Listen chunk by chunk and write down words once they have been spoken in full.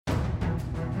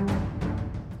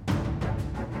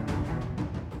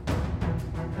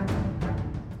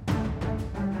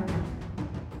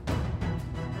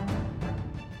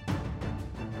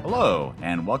Hello,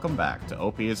 and welcome back to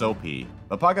OP is OP,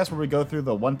 the podcast where we go through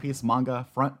the One Piece manga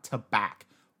front to back.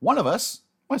 One of us,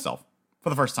 myself, for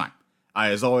the first time.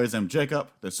 I, as always, am Jacob,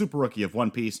 the super rookie of One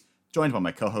Piece, joined by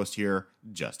my co-host here,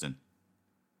 Justin.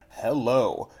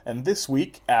 Hello, and this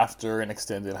week, after an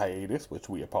extended hiatus, which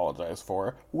we apologize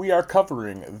for, we are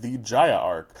covering the Jaya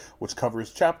arc, which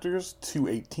covers chapters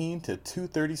 218 to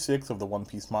 236 of the One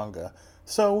Piece manga.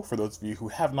 So, for those of you who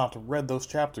have not read those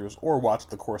chapters or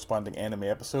watched the corresponding anime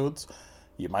episodes,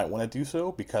 you might want to do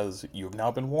so because you've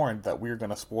now been warned that we're going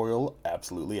to spoil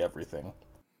absolutely everything.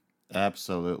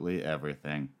 Absolutely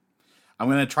everything. I'm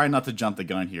going to try not to jump the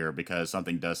gun here because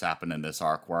something does happen in this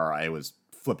arc where I was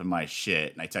flipping my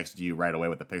shit and I texted you right away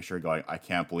with a picture going, I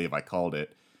can't believe I called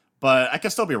it. But I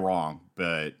can still be wrong,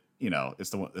 but, you know, it's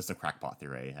the crackpot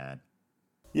theory I had.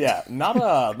 Yeah, not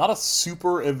a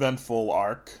super eventful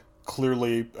arc.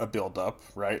 Clearly a build-up,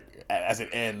 right? As it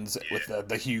ends with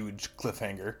the huge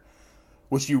cliffhanger,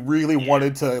 which you really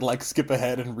wanted to like skip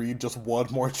ahead and read just one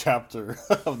more chapter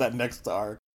of that next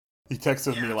arc. He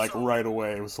texted me like right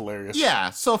away. It was hilarious.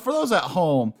 Yeah, so for those at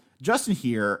home, Justin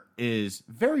here is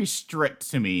very strict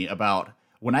to me about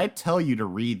when I tell you to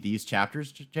read these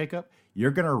chapters, Jacob,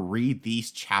 you're going to read these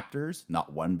chapters,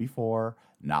 not one before,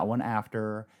 not one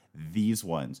after, these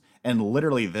ones. And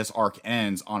literally this arc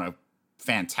ends on a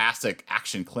fantastic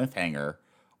action cliffhanger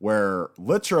where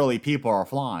literally people are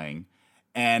flying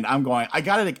and I'm going, I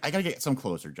gotta get some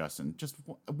closure, Justin. Just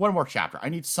one more chapter. I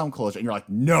need some closure. And you're like,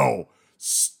 no,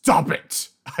 stop it.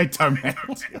 I demand.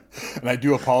 And I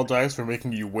do apologize for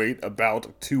making you wait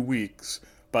about 2 weeks.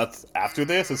 But after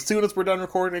this, as soon as we're done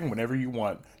recording, whenever you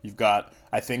want, you've got,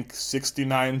 I think,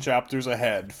 69 chapters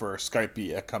ahead for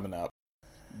Skypiea coming up.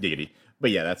 Diggity. But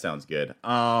yeah, that sounds good.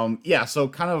 So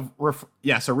kind of,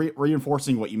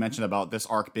 reinforcing what you mentioned about this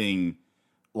arc being,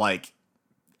 like,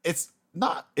 it's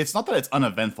not that it's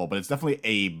uneventful, but it's definitely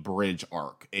a bridge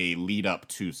arc, a lead up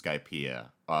to Skypiea,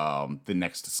 the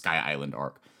next Sky Island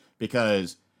arc.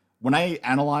 Because when I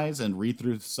analyze and read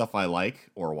through stuff I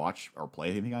like, or watch, or play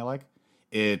anything I like,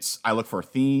 I look for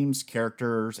themes,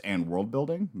 characters, and world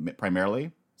building,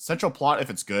 primarily. Central plot if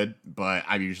it's good, but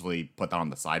I usually put that on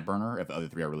the side burner if the other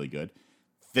three are really good.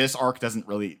 This arc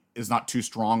is not too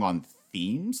strong on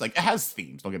themes. Like, it has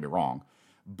themes, don't get me wrong,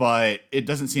 but it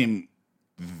doesn't seem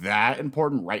that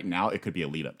important right now. It could be a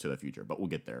lead up to the future, but we'll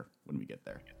get there when we get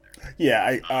there.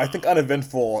 Yeah, I think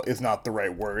uneventful is not the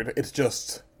right word.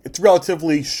 It's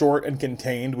relatively short and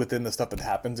contained within the stuff that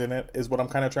happens in it, is what I'm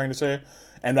kind of trying to say.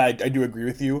 And I do agree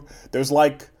with you. There's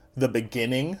like the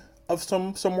beginning of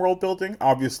some world building,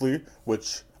 obviously,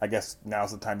 which I guess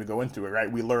now's the time to go into it,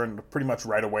 right? We learned pretty much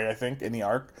right away, I think, in the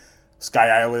arc. Sky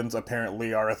Islands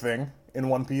apparently are a thing in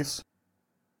One Piece,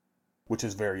 which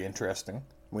is very interesting.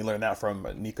 We learned that from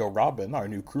Nico Robin, our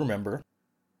new crew member.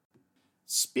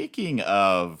 Speaking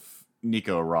of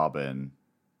Nico Robin,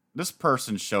 this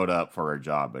person showed up for a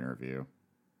job interview.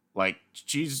 Like,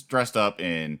 she's dressed up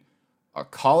in a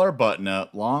collar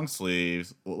button-up, long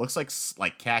sleeves, what looks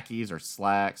like khakis or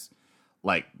slacks,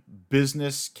 like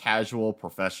business, casual,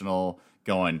 professional,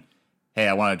 going, hey,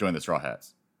 I want to join the Straw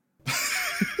Hats.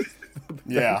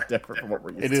 Yeah, different from what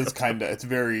we're used it to. is kind of, it's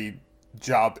very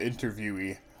job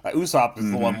interviewee. Usopp is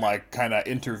the one like kind of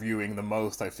interviewing the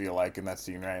most, I feel like, in that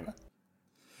scene, right?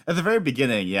 At the very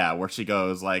beginning, yeah, where she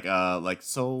goes like,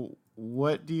 so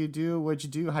what do you do? What'd you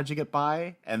do? How'd you get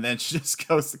by? And then she just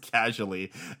goes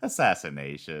casually,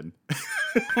 assassination.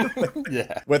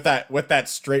 Yeah. With that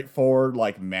straightforward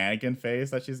like mannequin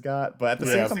face that she's got, but at the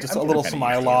same time, just a little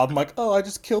smile on. I'm like, oh, I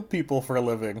just killed people for a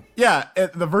living. Yeah,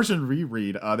 the version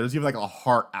reread, there's even like a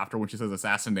heart after when she says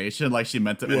assassination, like she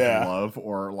meant it with love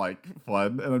or like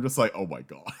fun, and I'm just like, oh my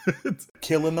god,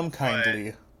 killing them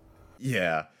kindly.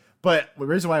 Yeah, but the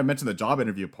reason why I mentioned the job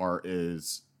interview part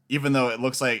is even though it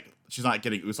looks like she's not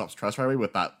getting Usopp's trust right away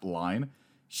with that line,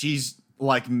 she's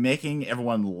like making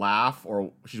everyone laugh,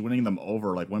 or she's winning them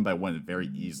over like one by one very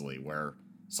easily, where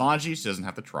Sanji, she doesn't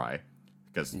have to try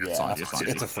because Sanji is Sanji.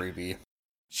 It's a freebie.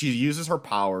 She uses her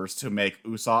powers to make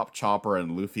Usopp, Chopper,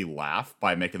 and Luffy laugh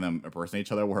by making them impersonate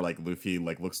each other, where like Luffy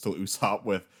like looks to Usopp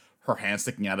with her hand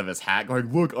sticking out of his hat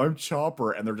going, look, I'm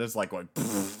Chopper, and they're just like going,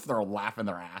 they're laughing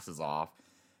their asses off.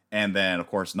 And then, of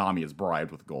course, Nami is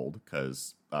bribed with gold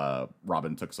because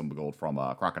Robin took some gold from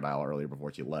Crocodile earlier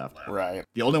before she left. Right.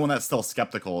 The only one that's still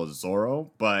skeptical is Zoro.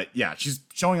 But yeah, she's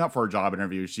showing up for a job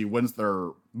interview. She wins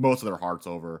most of their hearts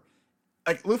over.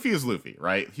 Like, Luffy is Luffy,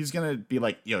 right? He's going to be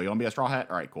like, yo, you want to be a Straw Hat?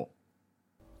 All right, cool.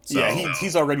 So, yeah,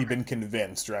 he's already been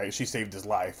convinced, right? She saved his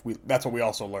life. That's what we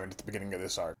also learned at the beginning of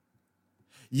this arc.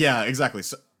 Yeah, exactly.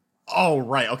 So Oh,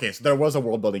 right. Okay, so there was a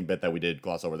world building bit that we did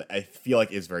gloss over that I feel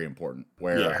like is very important,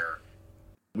 where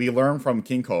we learn from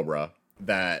King Cobra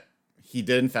that he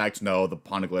did in fact know the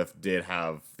Poneglyph did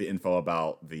have the info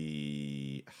about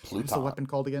the what's the Pluton. weapon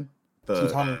called again?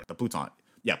 Pluton. The Pluton.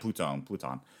 Yeah, Pluton.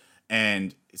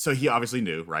 And so he obviously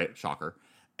knew, right? Shocker.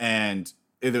 And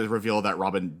it was revealed that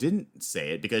Robin didn't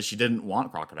say it because she didn't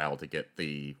want Crocodile to get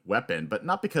the weapon, but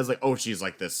not because like, oh, she's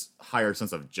like this higher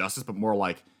sense of justice, but more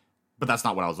like, but that's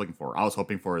not what I was looking for. I was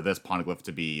hoping for this Poneglyph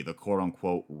to be the quote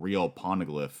unquote real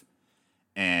Poneglyph.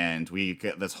 And we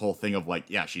get this whole thing of like,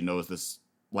 yeah, she knows this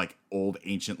like old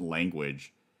ancient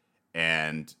language,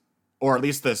 and or at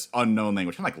least this unknown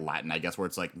language, kind of like Latin, I guess, where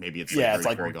it's like maybe it's Yeah,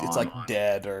 very it's like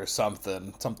dead or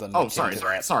something. Oh, akin sorry, to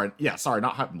that. sorry,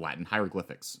 not Latin,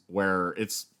 hieroglyphics, where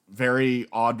it's very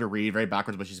odd to read, very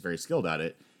backwards, but she's very skilled at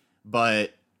it.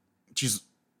 But she's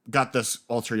got this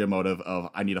ulterior motive of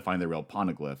I need to find the real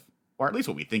Poneglyph, or at least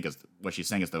what we think is what she's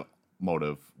saying is the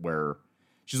motive, where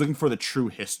she's looking for the true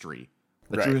history.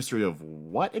 The true Right. history of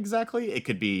what exactly? It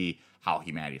could be how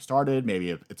humanity started. Maybe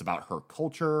it's about her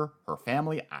culture, her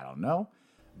family. I don't know.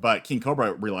 But King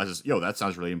Cobra realizes, yo, that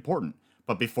sounds really important.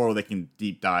 But before they can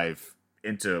deep dive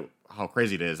into how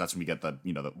crazy it is, that's when we get the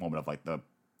the moment of like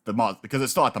because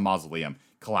it's still at the mausoleum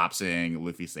collapsing.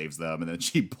 Luffy saves them, and then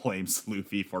she blames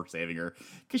Luffy for saving her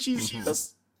because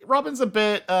she's Robin's a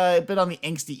bit on the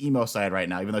angsty emo side right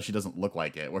now, even though she doesn't look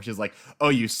like it. Where she's like, "Oh,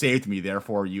 you saved me,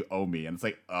 therefore you owe me," and it's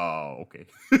like, "Oh, okay."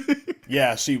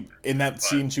 Yeah, she in that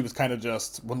scene she was kind of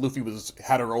just when Luffy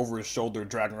had her over his shoulder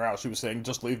dragging her out. She was saying,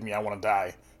 "Just leave me, I want to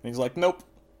die." And he's like, "Nope,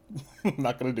 I'm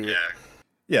not gonna do it."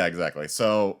 Yeah, exactly.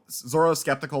 So Zoro's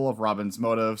skeptical of Robin's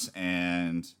motives,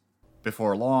 and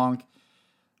before long,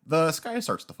 the sky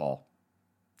starts to fall,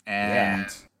 and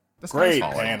the sky's Great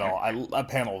falling. panel. That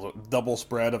panel, double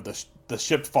spread of the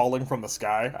ship falling from the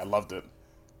sky. I loved it.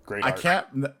 Great. Art.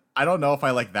 I don't know if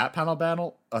I like that panel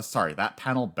that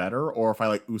panel better, or if I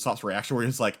like Usopp's reaction where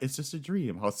he's like, "It's just a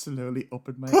dream. I'll slowly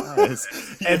open my eyes,"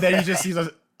 and then he just sees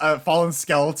a fallen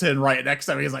skeleton right next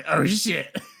to him. He's like, "Oh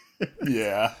shit!"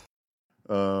 Yeah.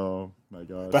 Oh my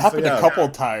god! That happened So, a couple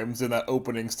times in that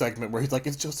opening segment where he's like,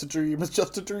 "It's just a dream. It's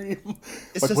just a dream."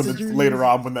 It's like just when a dream. later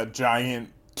on when that giant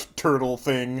turtle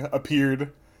thing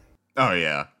appeared. Oh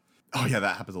yeah,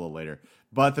 that happens a little later.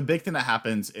 But the big thing that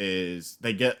happens is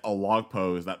they get a log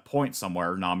pose that points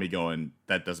somewhere. Nami going,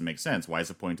 "That doesn't make sense. Why is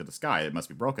it pointing to the sky? It must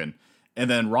be broken." And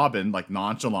then Robin, like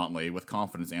nonchalantly with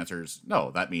confidence, answers,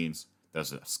 "No, that means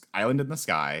there's an island in the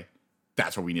sky.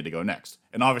 That's where we need to go next."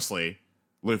 And obviously,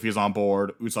 Luffy's on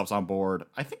board. Usopp's on board.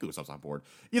 I think Usopp's on board.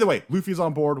 Either way, Luffy's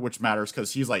on board, which matters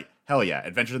because he's like, "Hell yeah,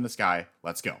 adventure in the sky.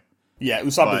 Let's go." Yeah,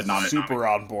 Usopp But is super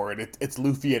on board. It's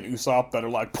Luffy and Usopp that are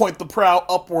like, point the prow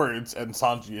upwards, and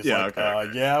Sanji is Yeah, like,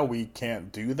 okay. yeah, we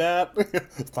can't do that.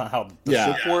 It's not how the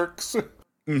Yeah. ship works.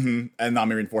 Mm-hmm. And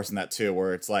Nami reinforcing that too,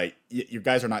 where it's like, you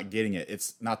guys are not getting it.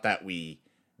 It's not that we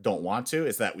don't want to,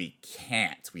 it's that we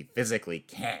can't. We physically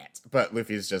can't. But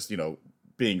Luffy's just,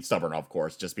 being stubborn, of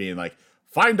course, just being like,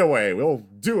 find a way. We'll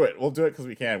do it. We'll do it because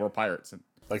we can. We're pirates. And,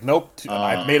 Like, nope,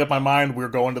 I've made up my mind. We're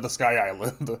going to the Sky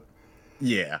Island.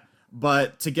 yeah.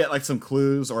 But to get like some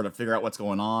clues or to figure out what's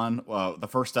going on, the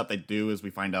first step they do is we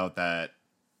find out that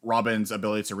Robin's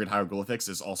ability to read hieroglyphics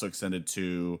is also extended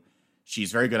to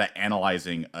she's very good at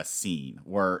analyzing a scene,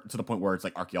 where to the point where it's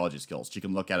like archaeology skills. She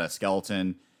can look at a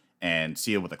skeleton and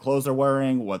see what the clothes they're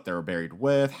wearing, what they're buried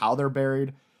with, how they're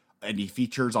buried, any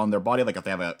features on their body. Like if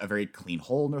they have a very clean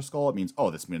hole in their skull, it means,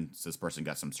 oh, this means this person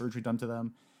got some surgery done to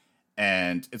them.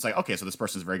 And it's like, okay, so this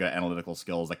person is very good at analytical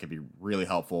skills that could be really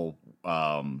helpful,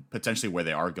 potentially where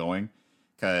they are going.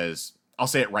 Because I'll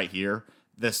say it right here,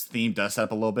 this theme does set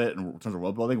up a little bit in terms of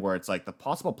world building, where it's like the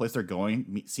possible place they're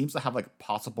going seems to have like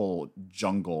possible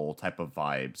jungle type of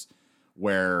vibes,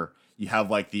 where you have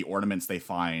like the ornaments they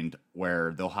find,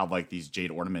 where they'll have like these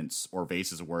jade ornaments or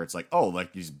vases, where it's like, oh,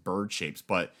 like these bird shapes,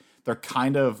 but they're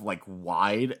kind of like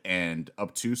wide and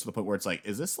obtuse to the point where it's like,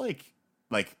 is this like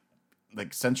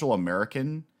Central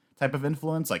American type of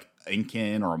influence, like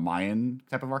Incan or Mayan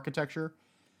type of architecture?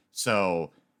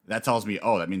 So that tells me,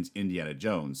 oh, that means Indiana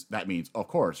Jones. That means, of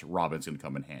course, Robin's gonna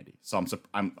come in handy. So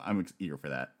I'm eager for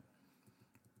that.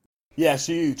 Yeah,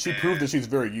 she proved that she's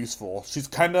very useful. She's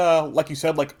kind of, like you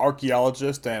said, like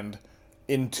archaeologist and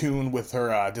in tune with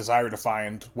her desire to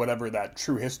find whatever that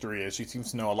true history is. She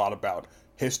seems to know a lot about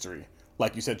history.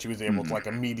 Like you said, she was able to like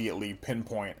immediately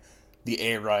pinpoint the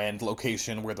era and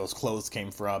location where those clothes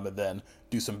came from, and then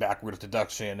do some backward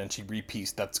deduction, and she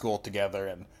repieced that skull together,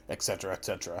 and etc.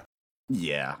 etc.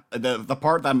 Yeah, the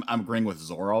part that I'm agreeing with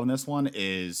Zoro in this one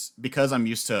is because I'm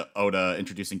used to Oda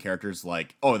introducing characters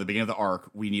like, oh, at the beginning of the arc,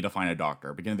 we need to find a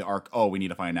doctor. Beginning of the arc, oh, we need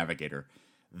to find a navigator.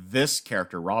 This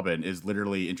character, Robin, is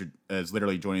literally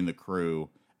joining the crew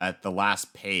at the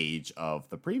last page of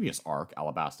the previous arc,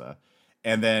 Alabasta,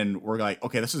 and then we're like,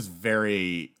 okay, this is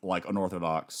very like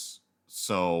unorthodox.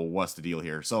 So what's the deal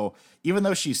here? So even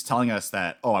though she's telling us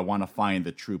that, oh, I want to find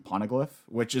the true poneglyph,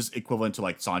 which is equivalent to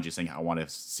like Sanji saying, I want to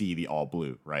see the all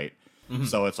blue, right?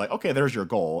 So it's like, okay, there's your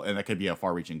goal, and that could be a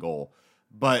far-reaching goal.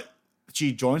 But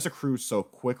she joins the crew so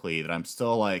quickly that I'm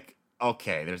still like,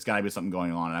 okay, there's got to be something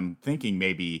going on. And I'm thinking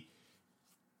maybe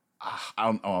I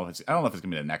don't know if it's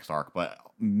gonna be the next arc, but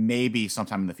maybe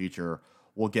sometime in the future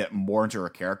we'll get more into her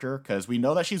character because we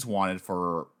know that she's wanted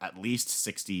for at least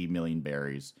 60 million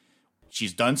berries.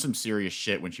 She's done some serious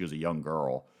shit when she was a young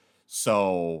girl,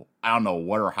 so I don't know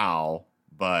what or how,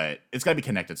 but it's got to be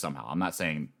connected somehow. I'm not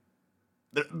saying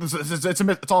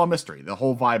it's all a mystery. The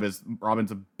whole vibe is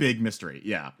Robin's a big mystery.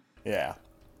 Yeah, Yeah.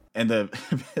 and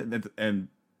the and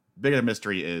bigger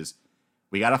mystery is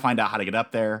we got to find out how to get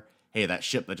up there. Hey, that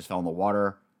ship that just fell in the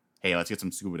water. Hey, let's get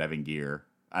some scuba diving gear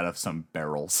out of some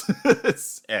barrels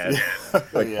and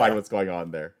like find what's going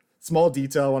on there. Small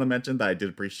detail I want to mention that I did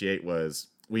appreciate was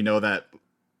we know that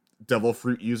devil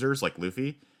fruit users like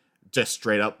Luffy just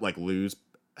straight up like lose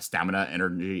stamina,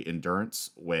 energy,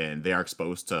 endurance when they are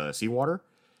exposed to seawater.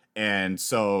 And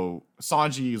so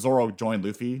Sanji, Zoro join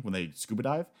Luffy when they scuba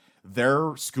dive.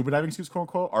 Their scuba diving suits, quote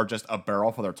unquote, are just a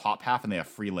barrel for their top half and they have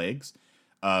free legs.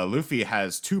 Luffy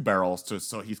has two barrels,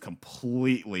 so he's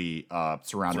completely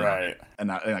surrounded and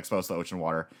not and exposed to the ocean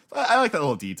water. So I like that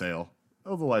little detail.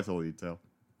 That was a nice little detail.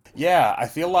 Yeah, I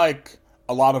feel like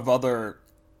a lot of other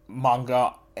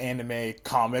manga, anime,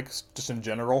 comics, just in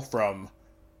general, from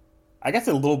I guess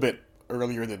a little bit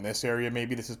earlier than this area.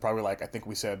 Maybe this is probably like I think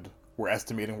we said we're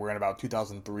estimating we're in about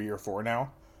 2003 or 4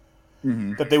 now.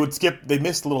 That they would skip, they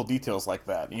missed little details like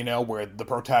that, you know, where the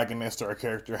protagonist or a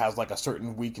character has like a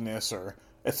certain weakness or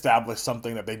establish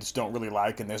something that they just don't really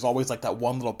like, and there's always like that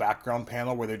one little background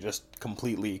panel where they're just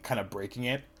completely kind of breaking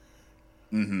it.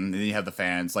 And then you have the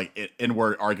fans like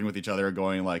inward arguing with each other,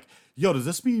 going like, "Yo, does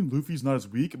this mean Luffy's not as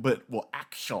weak?" But well,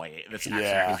 actually, this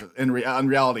actually in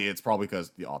reality, it's probably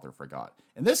because the author forgot.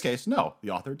 In this case, no,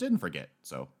 the author didn't forget.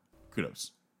 So,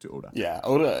 kudos to Oda. Yeah,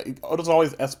 Oda's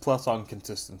always S plus on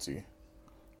consistency.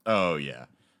 Oh yeah.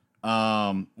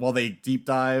 While they deep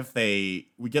dive, we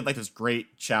get like this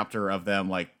great chapter of them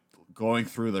like going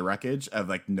through the wreckage of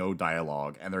like no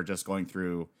dialogue, and they're just going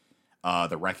through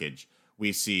the wreckage.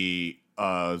 We see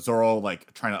Zoro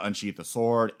like trying to unsheath the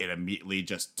sword. It immediately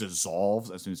just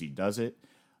dissolves as soon as he does it.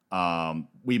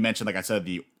 We mentioned, like I said,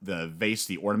 the vase,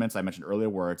 the ornaments I mentioned earlier,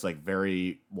 where it's like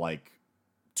very like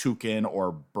toucan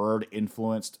or bird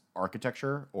influenced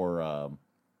architecture, or I'm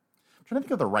trying to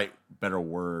think of the right better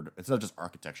word. It's not just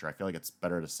architecture. I feel like it's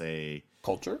better to say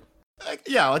Culture? like,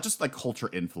 yeah, like just like culture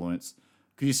influence,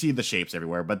 because you see the shapes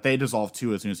everywhere, but they dissolve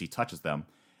too as soon as he touches them.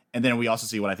 And then we also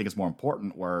see what I think is more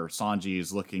important, where Sanji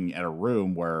is looking at a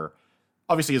room where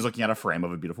obviously he's looking at a frame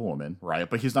of a beautiful woman, right?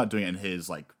 But he's not doing it in his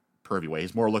like pervy way.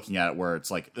 He's more looking at it where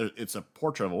it's like it's a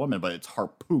portrait of a woman, but it's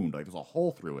harpooned, like there's a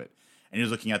hole through it. And he's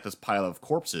looking at this pile of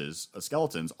corpses,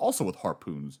 skeletons, also with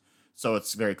harpoons. So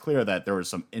it's very clear that there was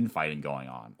some infighting going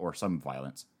on, or some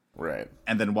violence. Right.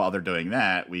 And then while they're doing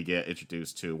that, we get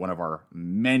introduced to one of our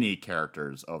many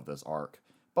characters of this arc.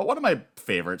 But one of my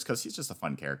favorites, because he's just a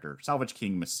fun character, Salvage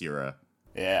King Masira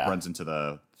runs into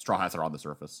the Straw Hats that are on the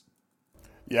surface.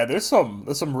 Yeah, there's some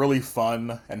really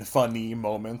fun and funny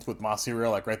moments with Masira,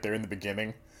 like right there in the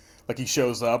beginning. Like he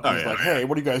shows up and he's like, "Hey,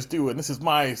 what are you guys doing? This is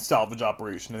my salvage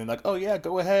operation." And they're like, "Oh yeah,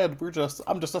 go ahead.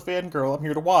 I'm just a fangirl. I'm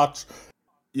here to watch."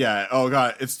 Yeah. Oh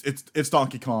god, it's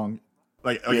Donkey Kong.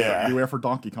 Like, oh yeah, beware for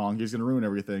Donkey Kong. He's gonna ruin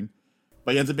everything.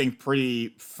 But he ends up being pretty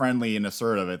friendly and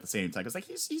assertive at the same time. Because like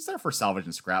he's there for salvage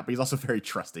and scrap, but he's also very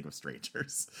trusting of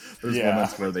strangers. There's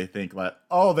moments where they think that,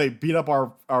 oh, they beat up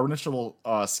our initial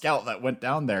scout that went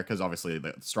down there, because obviously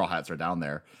the Straw Hats are down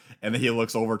there. And then he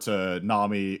looks over to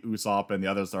Nami, Usopp, and the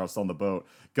others that are still on the boat,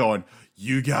 going,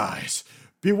 "You guys,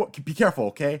 be careful,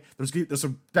 okay? There's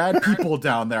some bad people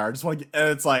down there. I just want to get,"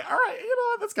 and it's like, all right,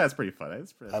 this guy's pretty funny.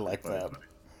 I like that.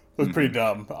 It was pretty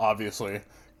dumb, obviously.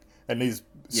 And he's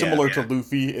similar to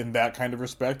Luffy in that kind of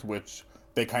respect, which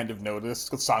they kind of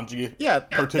noticed, because Sanji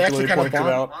particularly pointed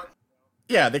out.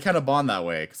 Yeah, they kind of bond that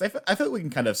way, because I feel like we can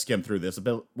kind of skim through this a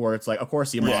bit, where it's like, of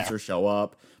course, the monsters show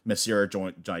up, Monsieur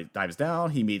dives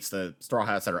down, he meets the Straw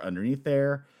Hats that are underneath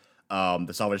there,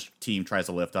 the salvage team tries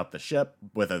to lift up the ship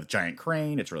with a giant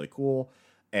crane, it's really cool,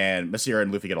 and Monsieur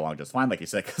and Luffy get along just fine, like you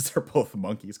said, because they're both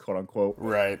monkeys, quote unquote.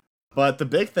 Right. But the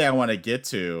big thing I want to get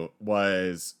to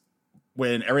was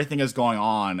when everything is going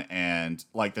on, and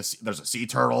like this, there's a sea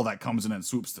turtle that comes in and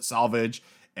swoops to salvage,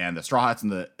 and the Straw Hats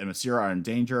and the Masira are in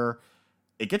danger.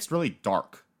 It gets really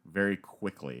dark very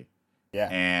quickly. Yeah.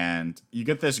 And you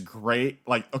get this great,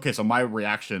 like, okay, so my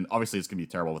reaction, obviously it's going to be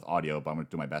terrible with audio, but I'm going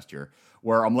to do my best here,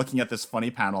 where I'm looking at this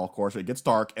funny panel, of course, it gets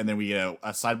dark, and then we get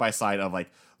a side-by-side of, like,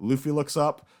 Luffy looks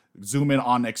up, zoom in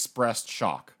on Express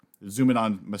Shock, zoom in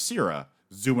on Masira,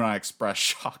 zoom in on Express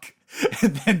Shock,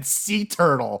 and then Sea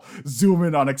Turtle, zoom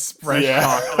in on Express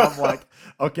Shock, and I'm like,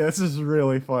 okay, this is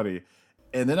really funny.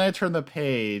 And then I turn the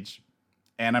page,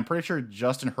 and I'm pretty sure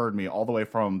Justin heard me all the way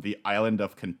from the island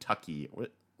of Kentucky,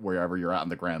 wherever you're at on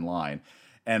the Grand Line.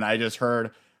 And you just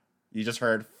heard,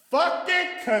 fucking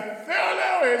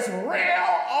Cthulhu is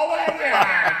real! Oh my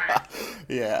god!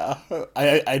 Yeah.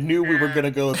 I knew we were going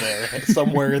to go there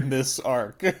somewhere in this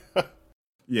arc.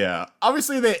 Yeah.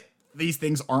 Obviously, these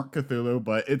things aren't Cthulhu,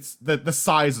 but it's the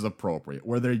size is appropriate,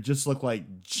 where they just look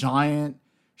like giant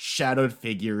shadowed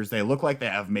figures. They look like they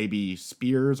have maybe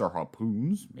spears or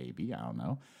harpoons, maybe, I don't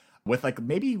know. With like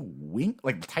maybe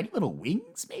like tiny little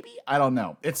wings, maybe, I don't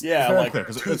know. It's very like clear,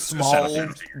 too small.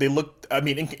 They look. I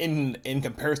mean, in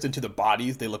comparison to the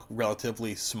bodies, they look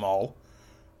relatively small.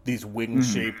 These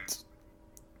wing-shaped,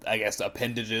 I guess,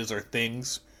 appendages or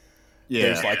things.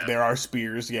 Yeah, there are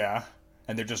spears, yeah,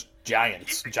 and they're just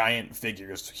giant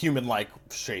figures, human-like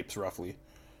shapes, roughly.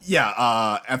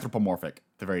 Yeah, anthropomorphic,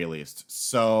 at the very least.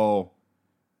 So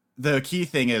the key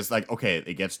thing is, like, okay,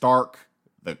 it gets dark.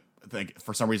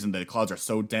 For some reason, the clouds are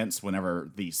so dense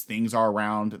whenever these things are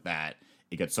around that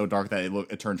it gets so dark that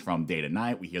it turns from day to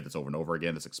night. We hear this over and over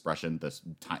again, this expression, this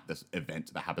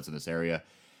event that happens in this area.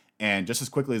 And just as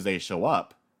quickly as they show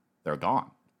up, they're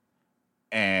gone.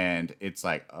 And it's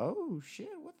like, oh, shit,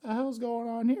 what the hell's going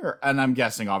on here? And I'm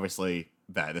guessing, obviously,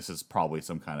 that this is probably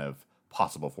some kind of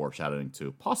possible foreshadowing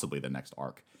to possibly the next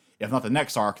arc. If not the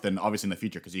next arc, then obviously in the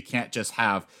future, because you can't just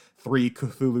have 3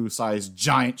 Cthulhu-sized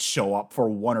giants show up for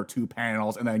 1 or 2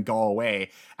 panels and then go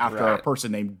away after a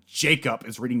person named Jacob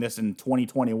is reading this in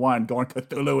 2021 going,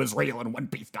 Cthulhu is real in One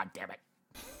Piece,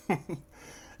 goddammit.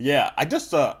 Yeah,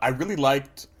 I really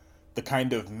liked the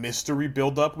kind of mystery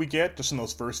buildup we get just in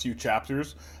those first few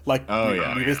chapters. Like,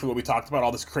 basically what we talked about,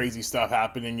 all this crazy stuff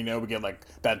happening, we get, like,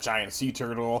 that giant sea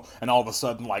turtle, and all of a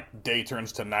sudden, like, day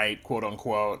turns to night,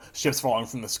 quote-unquote, ships falling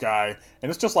from the sky, and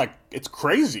it's just, like, it's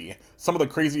crazy. Some of the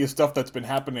craziest stuff that's been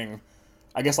happening,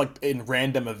 I guess, like, in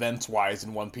random events-wise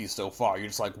in One Piece so far. You're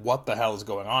just like, what the hell is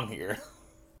going on here?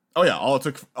 Oh yeah, all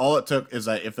it took is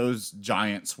that if those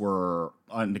giants were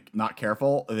not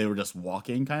careful, they were just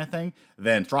walking kind of thing,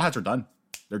 then Straw Hats are done.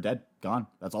 They're dead, gone.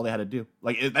 That's all they had to do.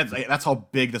 Like that's how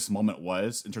big this moment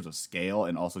was in terms of scale,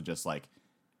 and also just like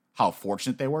how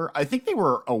fortunate they were. I think they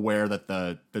were aware that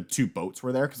the 2 boats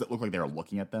were there because it looked like they were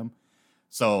looking at them.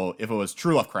 So if it was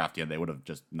true Lovecraftian, they would have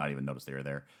just not even noticed they were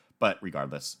there. But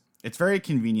regardless, it's very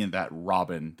convenient that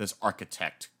Robin, this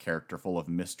architect character full of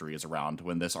mystery, is around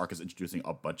when this arc is introducing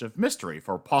a bunch of mystery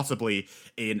for possibly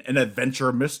an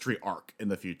adventure mystery arc in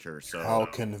the future. So how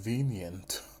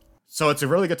convenient. So it's a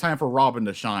really good time for Robin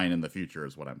to shine in the future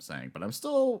is what I'm saying. But I'm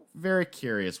still very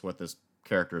curious what this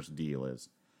character's deal is.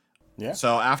 Yeah.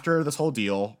 So after this whole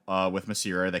deal with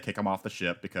Masira, they kick him off the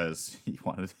ship because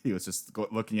he was just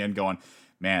looking in going,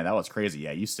 man, that was crazy.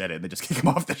 Yeah, you said it. And they just kick him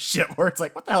off the ship where it's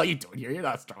like, what the hell are you doing here? You're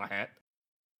not a Straw Hat.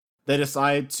 They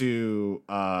decide to,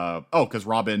 because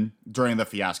Robin, during the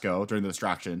fiasco, during the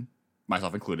distraction,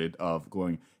 myself included, of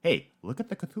going, hey, look at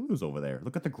the Cthulhus over there.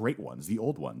 Look at the great ones, the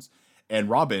old ones. And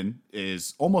Robin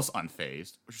is almost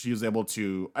unfazed. She was able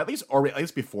to, at least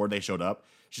before they showed up,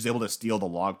 she's able to steal the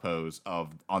log pose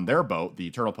on their boat, the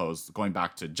Eternal Pose, going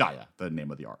back to Jaya, the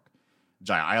name of the arc.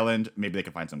 Jaya Island, maybe they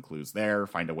can find some clues there,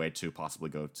 find a way to possibly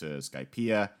go to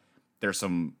Skypiea. There's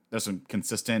some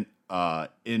consistent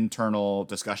internal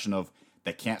discussion of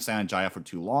they can't stay on Jaya for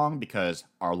too long because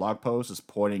our log post is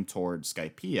pointing towards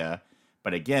Skypiea,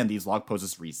 but again, these log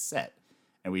poses reset,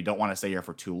 and we don't want to stay here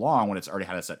for too long when it's already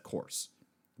had a set course.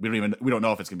 We don't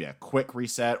know if it's gonna be a quick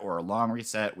reset or a long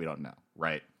reset. We don't know,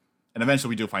 right? And eventually,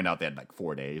 we do find out they had like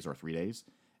 4 days or 3 days,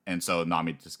 and so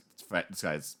Nami just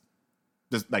finalizes,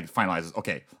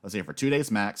 okay, let's stay here for 2 days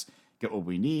max, get what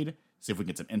we need, see if we can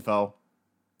get some info,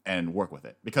 and work with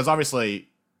it. Because obviously,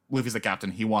 Luffy's the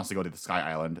captain, he wants to go to the Sky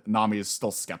Island. Nami is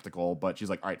still skeptical, but she's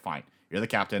like, all right, fine, you're the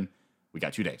captain, we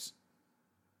got 2 days.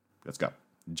 Let's go.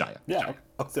 Jaya. Yeah.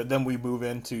 So then we move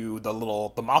into the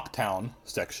Mock Town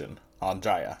section on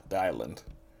Jaya, the island.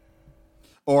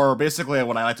 Or basically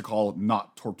what I like to call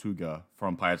not Tortuga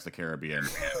from Pirates of the Caribbean,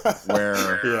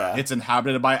 where Yeah. it's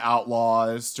inhabited by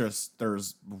outlaws. Just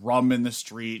there's rum in the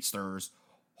streets. There's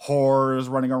whores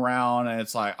running around, and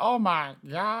it's like, oh my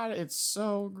god, it's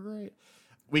so great.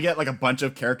 We get like a bunch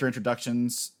of character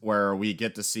introductions where we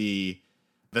get to see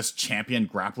this champion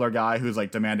grappler guy who's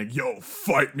like demanding, "Yo,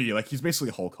 fight me!" Like he's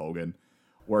basically Hulk Hogan.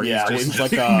 Where Yeah, he's he's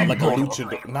just like a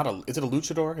luchador. Not a. Is it a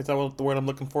luchador? Is that what the word I'm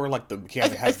looking for? Like he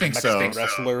has I think so. Mexican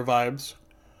wrestler vibes.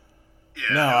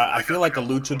 No, I feel like a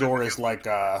luchador is like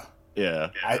yeah.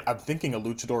 I'm thinking a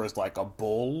luchador is like a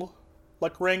bull,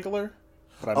 like wrangler.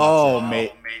 But I'm not Oh, sure.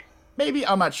 maybe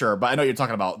I'm not sure, but I know what you're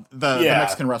talking about the Yeah.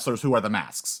 Mexican wrestlers who wear the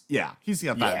masks. Yeah, he's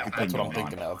got that. Yeah, thing that's what I'm going on.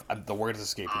 thinking of. The word is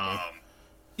escaping me.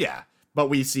 Yeah, but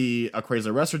we see a crazy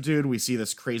wrestler dude. We see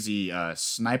this crazy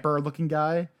sniper-looking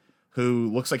guy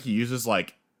who looks like he uses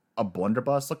like a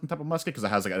blunderbuss-looking type of musket because it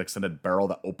has like an extended barrel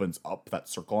that opens up that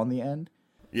circle on the end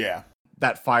Yeah.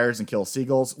 that fires and kills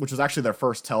seagulls, which was actually their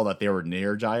first tell that they were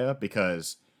near Jaya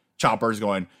because Chopper's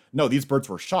going, no, these birds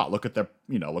were shot. Look at the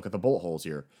look at the bullet holes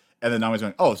here. And then Nami's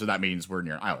going, oh, so that means we're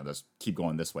near an island. Let's keep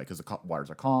going this way because the waters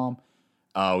are calm.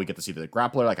 We get to see the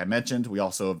grappler, like I mentioned. We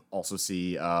also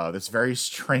see this very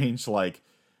strange, like,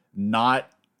 not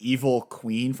evil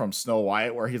queen from Snow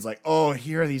White, where he's like, "Oh,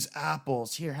 here are these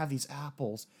apples. Here, have these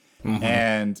apples,"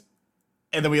 and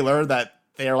then we learn that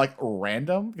they are like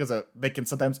random because they can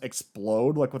sometimes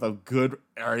explode like with a good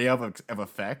area of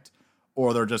effect,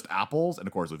 or they're just apples. And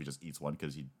of course, Luffy just eats one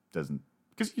because he doesn't,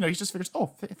 because he just figures, "Oh,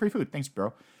 free food, thanks,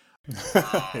 bro."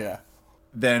 Yeah.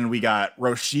 Then we got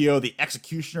Roshio, the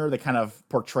executioner. They kind of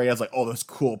portray as like, oh, this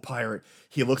cool pirate.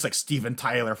 He looks like Steven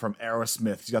Tyler from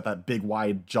Aerosmith. He's got that big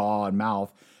wide jaw and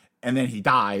mouth. And then he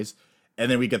dies. And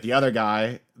then we get the other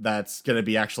guy that's going to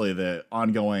be actually the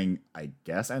ongoing, I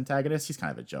guess, antagonist. He's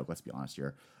kind of a joke, let's be honest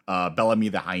here. Bellamy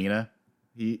the hyena.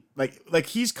 He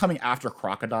he's coming after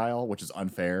Crocodile, which is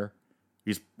unfair.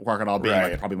 He's Crocodile being like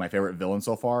Right. probably my favorite villain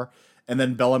so far. And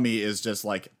then Bellamy is just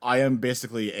like, I am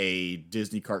basically a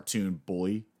Disney cartoon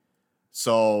bully.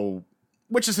 So,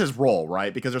 which is his role,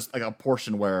 right? Because there's like a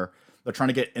portion where they're trying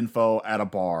to get info at a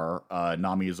bar,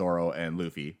 Nami, Zoro, and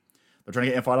Luffy. They're trying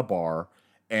to get info at a bar,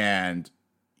 and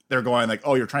they're going like,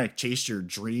 oh, you're trying to chase your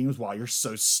dreams? Wow, you're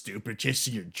so stupid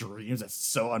chasing your dreams. That's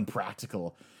so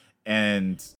unpractical.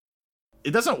 And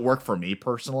it doesn't work for me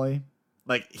personally.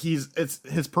 Like his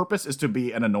purpose is to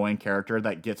be an annoying character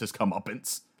that gets his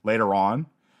comeuppance later on.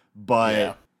 But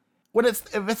Yeah.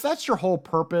 if that's your whole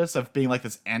purpose of being like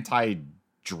this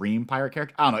anti-dream pirate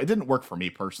character, I don't know. It didn't work for me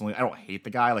personally. I don't hate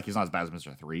the guy. Like he's not as bad as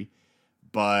Mr. 3.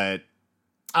 But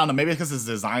I don't know. Maybe it's because his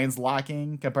design's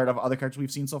lacking compared to other characters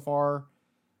we've seen so far.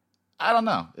 I don't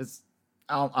know.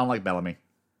 I don't like Bellamy.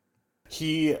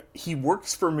 He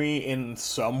works for me in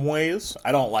some ways.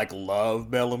 I don't love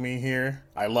Bellamy here.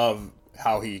 I love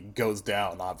how he goes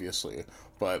down, obviously,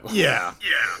 but Yeah.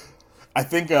 I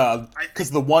think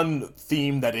because the one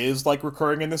theme that is like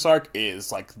recurring in this arc is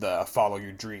like the follow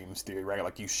your dreams theory, right?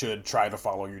 Like you should try to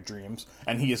follow your dreams,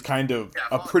 and he is kind of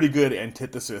a pretty good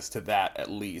antithesis to that,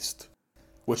 at least,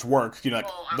 which works. You know,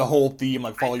 like the whole theme,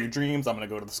 like follow your dreams. I'm gonna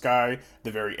go to the sky.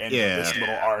 The very end Yeah. of this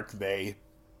little arc, they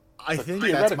I think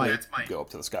that's my go up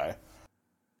to the sky.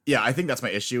 Yeah, I think that's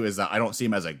my issue is that I don't see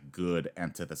him as a good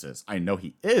antithesis. I know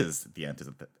he is the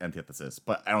antithesis,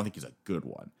 but I don't think he's a good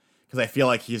one. Because I feel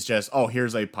like he's just, oh,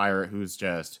 here's a pirate who's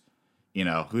just,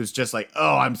 who's just like,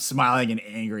 oh, I'm smiling and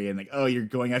angry and like, oh, you're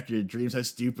going after your dreams. How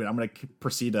stupid. I'm going to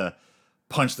proceed to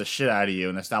punch the shit out of you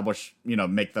and establish,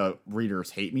 make the readers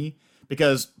hate me.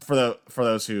 Because for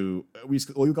those who, we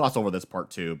glossed over this part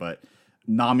too, but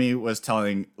Nami was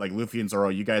telling like Luffy and Zoro,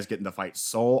 you guys get into fight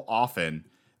so often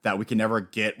that we can never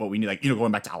get what we need. Like,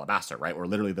 going back to Alabasta, right? Where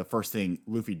literally the first thing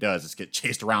Luffy does is get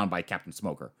chased around by Captain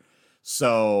Smoker.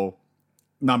 So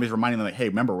Nami's reminding them like, hey,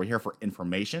 remember, we're here for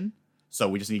information. So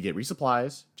we just need to get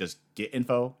resupplies, just get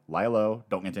info, lie low,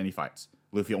 don't get into any fights.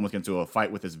 Luffy almost gets into a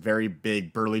fight with this very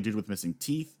big burly dude with missing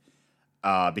teeth.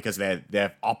 Because they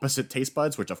have opposite taste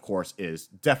buds, which of course is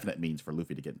definite means for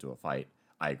Luffy to get into a fight.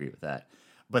 I agree with that.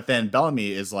 But then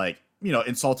Bellamy is like,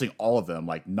 insulting all of them.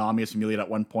 Like Nami is humiliated at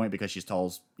one point because she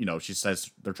says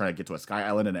they're trying to get to a sky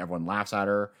island and everyone laughs at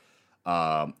her.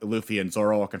 Luffy and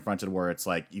Zoro are confronted where it's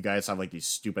like, you guys have like these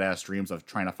stupid ass dreams of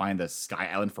trying to find the sky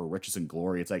island for riches and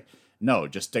glory. It's like, no,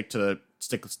 just stick to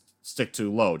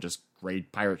low, just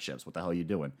raid pirate ships. What the hell are you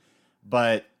doing?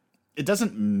 But it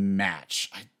doesn't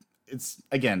match.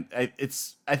 I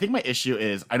think my issue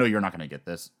is, I know you're not going to get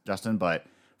this, Justin, but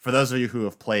for those of you who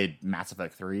have played Mass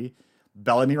Effect 3,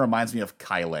 Bellamy reminds me of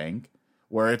Kai Lang,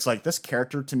 where it's like this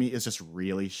character to me is just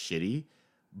really shitty,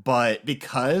 but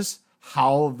because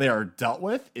how they are dealt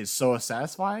with is so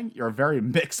satisfying. You're very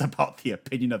mixed about the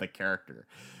opinion of the character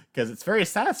because it's very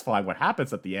satisfying what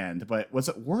happens at the end. But was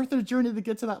it worth the journey to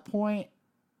get to that point?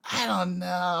 I don't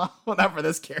know. Not for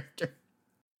this character.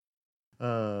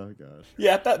 Oh gosh.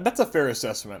 Yeah, that's a fair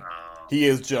assessment. He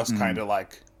is just kind of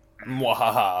like,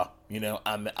 mwahaha,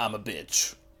 I'm a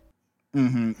bitch.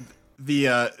 Mm-hmm.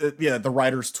 The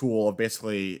writer's tool of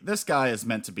basically this guy is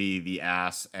meant to be the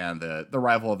ass and the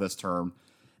rival of this term,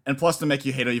 and plus to make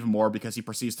you hate him even more because he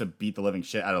proceeds to beat the living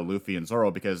shit out of Luffy and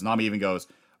Zoro because Nami even goes,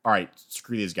 "All right,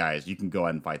 screw these guys. You can go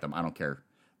ahead and fight them. I don't care."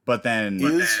 But then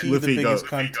Is he Luffy the biggest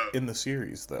goes, cunt in the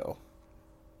series, though?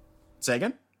 Say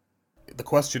again? The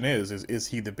question is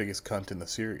he the biggest cunt in the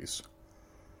series?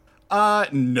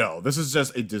 No. This is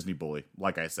just a Disney bully.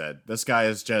 Like I said, this guy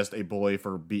is just a bully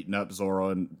for beating up Zoro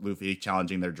and Luffy,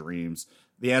 challenging their dreams.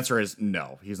 The answer is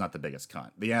no. He's not the biggest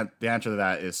cunt. The answer to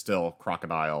that is still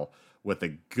Crocodile with a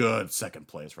good second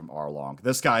place from Arlong.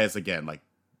 This guy is again like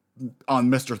on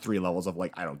Mr. 3 levels of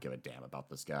like I don't give a damn about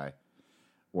this guy.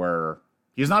 Where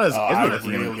he's not as. I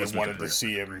really wanted to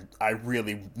see him. I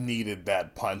really needed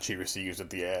that punch he receives at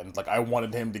the end. Like I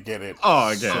wanted him to get it.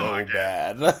 So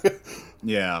bad.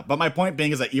 Yeah, but my point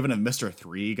being is that even if Mr.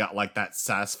 3 got like that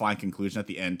satisfying conclusion at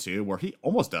the end too, where he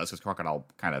almost does, because Crocodile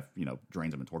kind of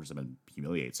drains him and tortures him and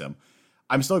humiliates him.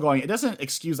 I'm still going. It doesn't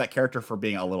excuse that character for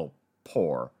being a little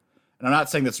poor, and I'm not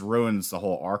saying this ruins the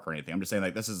whole arc or anything. I'm just saying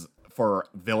like this is for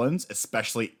villains,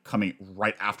 especially coming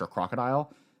right after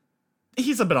Crocodile.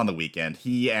 He's a bit on the weekend.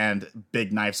 He and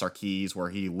Big Knife Sarkis, where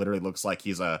he literally looks like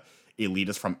he's a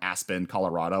elitist from Aspen,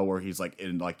 Colorado, where he's like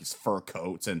in like his fur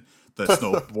coats and the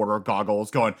snowboarder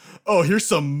goggles going, "Oh, here's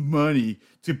some money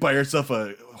to buy yourself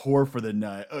a whore for the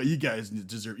night. Oh, you guys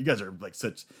deserve, you guys are like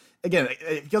such," again,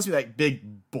 it gives me like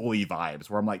big bully vibes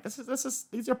where I'm like, this is,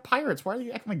 these are pirates. Why are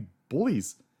you acting like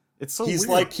bullies? It's so he's weird.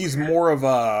 like, he's more of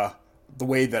the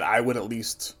way that I would at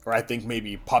least, or I think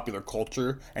maybe popular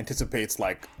culture anticipates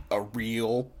like a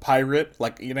real pirate,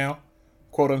 like,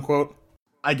 quote unquote.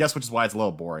 I guess, which is why it's a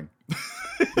little boring.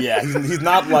 Yeah, he's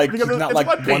not like One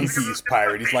One Piece. Piece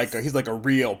pirate. He's like a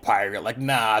real pirate. Like,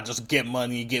 nah, just get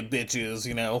money, get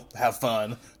bitches, have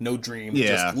fun, no dreams,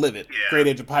 just live it. Great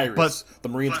Age of Pirates. But the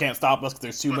Marines can't stop us because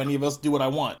there's too many of us. Do what I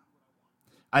want.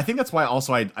 I think that's why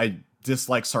also I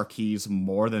dislike Sarkis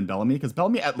more than Bellamy, because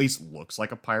Bellamy at least looks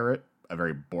like a pirate, a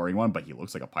very boring one, but he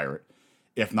looks like a pirate,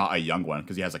 if not a young one,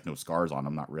 because he has like no scars on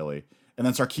him, not really. And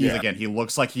then Sarkis, again, he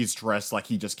looks like he's dressed like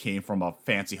he just came from a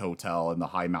fancy hotel in the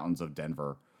high mountains of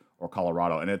Denver or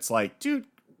Colorado. And it's like, dude,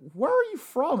 where are you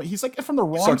from? He's like from the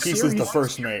wrong Sarkis series. is the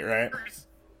first mate, right?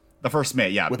 The first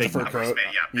mate, yeah. With big the fur mate. coat.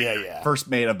 Yeah. First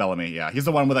mate of Bellamy, yeah. He's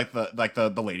the one with like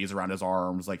the ladies around his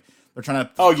arms. Like, they're trying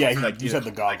to... Oh, yeah, you said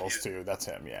the goggles, too. That's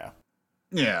him, yeah.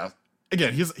 Yeah.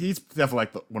 Again, he's definitely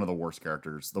like one of the worst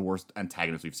characters, the worst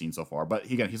antagonist we've seen so far. But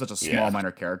again, he's such a small,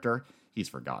 minor character. He's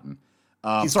forgotten.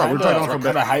 He's sorry, we're talking about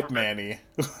kind of hype man-y.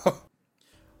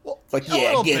 Well, like,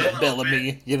 yeah, get it,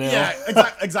 Bellamy, Yeah,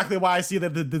 exactly why I see the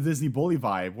Disney bully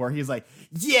vibe, where he's like,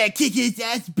 yeah, kick his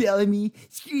ass, Bellamy,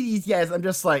 screw these guys. I'm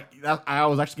just like, I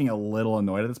was actually getting a little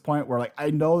annoyed at this point, where like,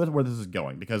 I know where this is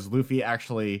going, because Luffy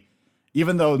actually,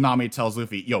 even though Nami tells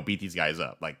Luffy, yo, beat these guys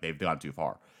up, like, they've gone too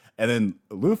far. And then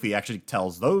Luffy actually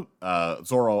tells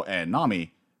Zoro and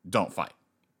Nami, don't fight.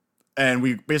 And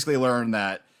we basically learn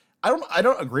that I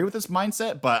don't agree with this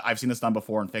mindset, but I've seen this done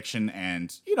before in fiction,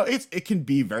 and it can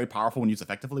be very powerful when used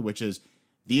effectively, which is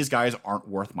these guys aren't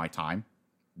worth my time.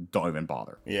 Don't even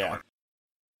bother. Yeah.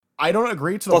 I don't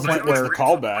agree to the point where the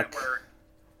callback.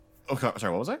 Okay,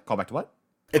 sorry, what was that? Callback to what?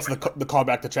 It's the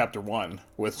callback to chapter 1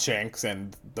 with Shanks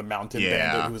and the mountain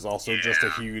bandit, who's also just a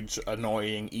huge,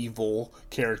 annoying, evil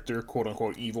character, quote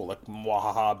unquote evil, like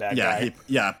mwahaha bad guy.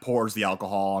 He pours the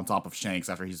alcohol on top of Shanks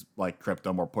after he's like tripped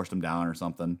him or pushed him down or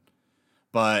something.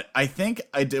 But I think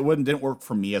didn't work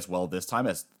for me as well this time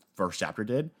as first chapter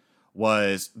did.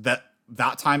 Was that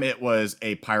time it was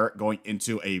a pirate going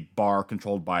into a bar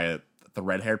controlled by the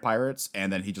red-haired pirates,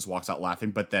 and then he just walks out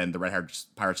laughing, but then the red-haired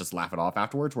pirates just laugh it off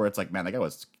afterwards, where it's like, man, that guy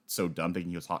was so dumb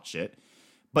thinking he was hot shit.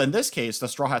 But in this case, the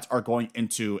Straw Hats are going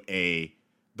into the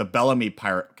Bellamy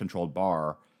pirate-controlled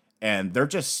bar, and they're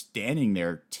just standing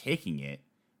there taking it,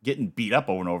 getting beat up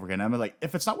over and over again. I'm like,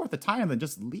 if it's not worth the time, then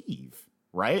just leave,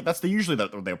 right? That's usually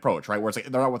the approach, right? Where it's like,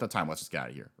 they're not worth the time, let's just get out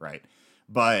of here, right?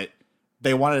 But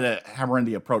they wanted to hammer in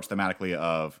the approach thematically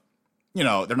of,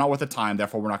 they're not worth the time,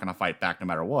 therefore we're not going to fight back no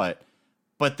matter what.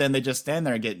 But then they just stand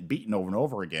there and get beaten over and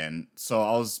over again.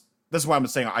 So this is why I'm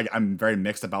saying I'm very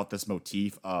mixed about this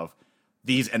motif of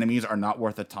these enemies are not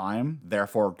worth the time,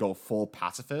 therefore go full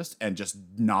pacifist and just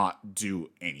not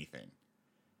do anything.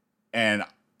 And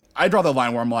I draw the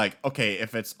line where I'm like, okay,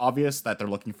 if it's obvious that they're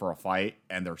looking for a fight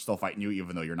and they're still fighting you,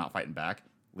 even though you're not fighting back,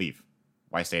 leave.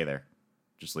 Why stay there?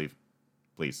 Just leave,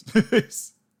 please.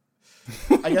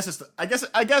 I guess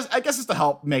it's to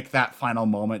help make that final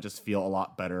moment just feel a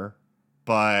lot better.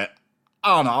 But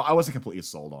I don't know. I wasn't completely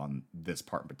sold on this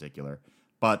part in particular.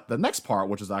 But the next part,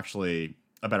 which is actually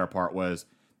a better part, was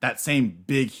that same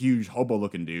big, huge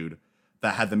hobo-looking dude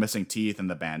that had the missing teeth and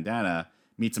the bandana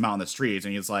meets him out in the streets,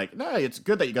 and he's like, "No, it's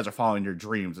good that you guys are following your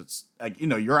dreams. It's like,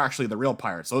 you're actually the real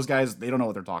pirates. Those guys, they don't know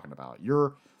what they're talking about.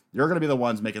 You're gonna be the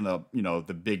ones making the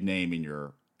the big name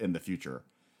in the future."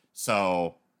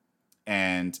 So,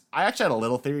 and I actually had a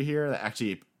little theory here that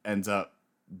actually ends up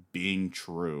being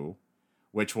true,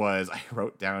 which was I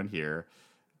wrote down here,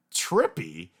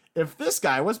 trippy if this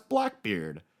guy was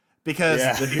Blackbeard. Because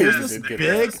here's this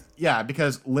big,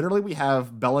 because literally we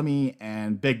have Bellamy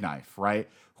and Big Knife, right?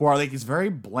 Who are like these very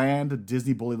bland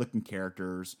Disney bully looking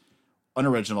characters,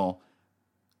 unoriginal.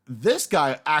 This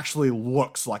guy actually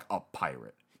looks like a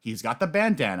pirate. He's got the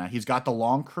bandana, he's got the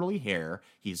long curly hair,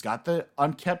 he's got the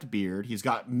unkept beard, he's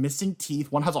got missing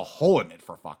teeth. One has a hole in it,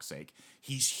 for fuck's sake.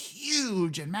 He's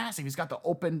huge and massive. He's got the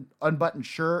open, unbuttoned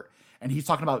shirt, and he's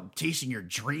talking about chasing your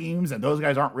dreams, and those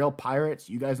guys aren't real pirates.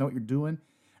 You guys know what you're doing.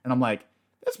 And I'm like,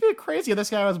 this would be crazy if this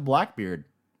guy was Blackbeard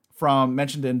from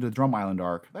mentioned in the Drum Island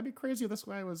arc. That'd be crazy if this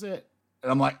guy was it.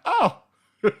 And I'm like, oh.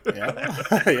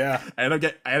 Yeah. Yeah. I had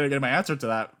to get my answer to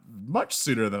that much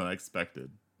sooner than I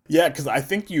expected. Yeah, because I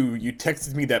think you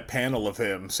texted me that panel of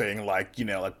him saying like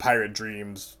pirate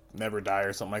dreams never die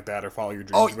or something like that, or follow your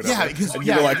dreams. Oh, or whatever. yeah, because and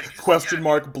you were like question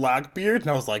mark Blackbeard,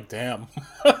 and I was like, damn.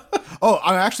 Oh,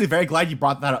 I'm actually very glad you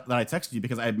brought that up, that I texted you,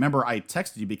 because I remember I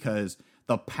texted you because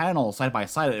the panel side by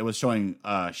side, it was showing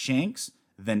Shanks,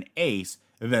 then Ace,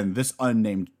 then this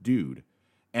unnamed dude.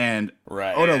 And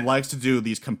Oda likes to do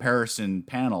these comparison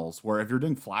panels where if you're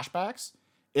doing flashbacks,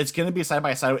 it's going to be side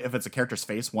by side. If it's a character's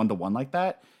face 1-to-1 like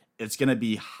that, it's going to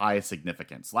be high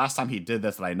significance. Last time he did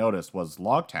this that I noticed was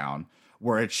Logtown,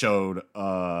 where it showed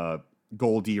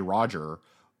Gold D. Roger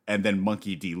and then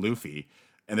Monkey D. Luffy.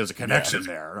 And there's a connection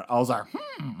there. I was like,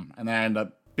 and then I ended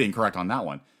up being correct on that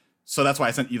one. So that's why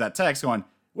I sent you that text going,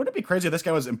 wouldn't it be crazy if this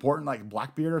guy was important like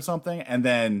Blackbeard or something? And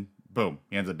then, boom,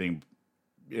 he ends up being,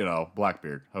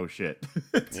 Blackbeard. Oh, shit.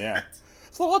 Yeah.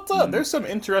 So what's up? There's some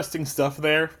interesting stuff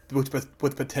there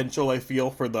with potential, I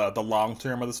feel, for the long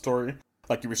term of the story.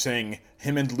 Like you were saying,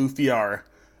 him and Luffy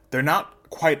they're not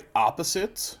quite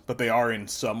opposites, but they are in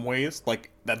some ways.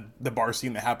 Like the bar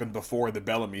scene that happened before the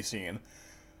Bellamy scene.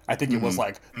 I think it was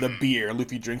like the beer.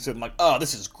 Luffy drinks it and like, oh,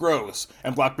 this is gross.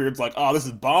 And Blackbeard's like, oh, this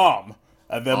is bomb.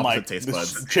 And then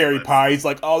this cherry pie, he's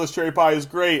like, oh, this cherry pie is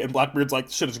great. And Blackbeard's like,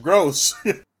 shit is gross.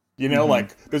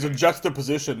 Like there's a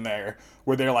juxtaposition there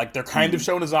where they're kind of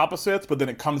shown as opposites, but then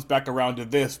it comes back around to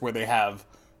this where they have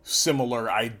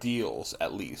similar ideals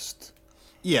at least.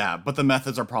 Yeah, but the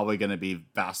methods are probably going to be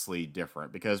vastly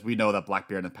different because we know that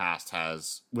Blackbeard in the past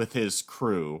has, with his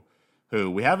crew, who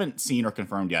we haven't seen or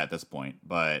confirmed yet at this point,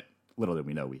 but little did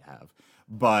we know we have.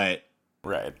 But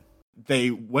they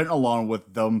went along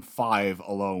with them 5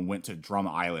 alone, went to Drum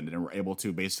Island and were able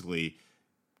to basically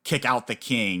kick out the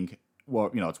king.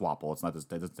 Well, it's Wapol. It's not this. It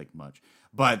doesn't take much,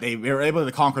 but they were able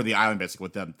to conquer the island basically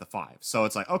with them, the 5. So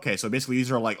it's like, okay, so basically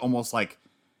these are like almost like,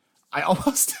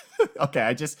 okay.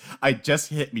 I just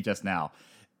hit me just now.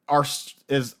 Are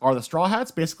the Straw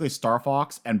Hats basically Star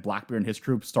Fox and Blackbeard and his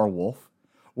troop Star Wolf?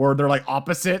 Where they're like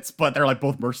opposites, but they're like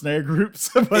both mercenary groups.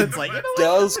 But it's like it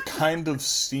does kind of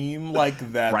seem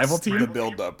like that rival team, the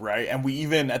build-up, right? And we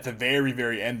even at the very,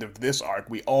 very end of this arc,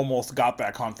 we almost got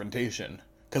that confrontation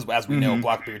because, as we know,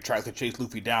 Blackbeard tries to chase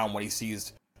Luffy down when he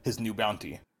sees his new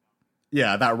bounty.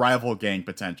 Yeah, that rival gang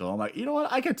potential. I'm like, you know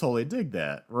what? I could totally dig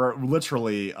that. We're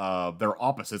literally, they're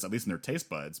opposites, at least in their taste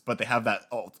buds, but they have that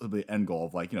ultimate end goal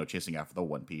of like chasing after the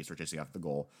One Piece or chasing after the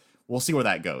goal. We'll see where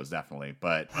that goes, definitely.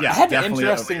 But yeah, I had an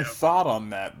interesting thought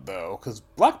on that though, because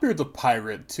Blackbeard's a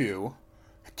pirate too.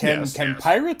 Can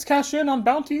pirates cash in on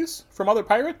bounties from other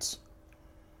pirates?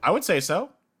 I would say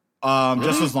so.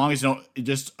 Just as long as you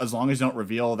don't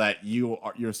reveal that you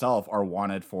yourself are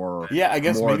wanted for I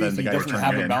guess more maybe than if the he guy doesn't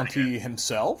have a bounty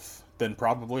himself, then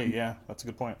probably that's a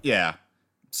good point. Yeah.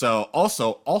 So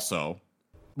also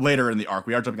later in the arc,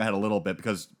 we are jumping ahead a little bit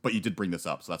but you did bring this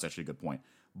up, so that's actually a good point.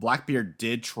 Blackbeard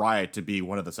did try to be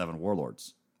one of the 7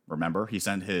 warlords. Remember, he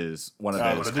sent one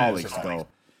of his colleagues to go.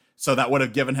 So that would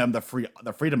have given him the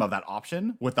freedom of that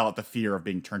option without the fear of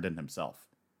being turned in himself.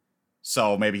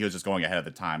 So maybe he was just going ahead of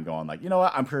the time, going like, you know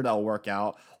what, I'm sure that'll work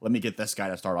out. Let me get this guy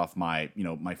to start off my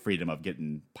freedom of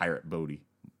getting pirate bounty.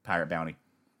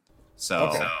 So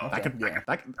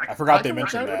I forgot they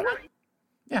mentioned that.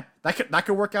 Yeah, that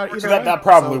could work out either So way. that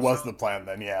probably So, was the plan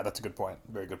then. Yeah, that's a good point.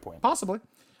 Very good point. possibly.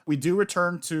 We do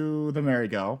return to the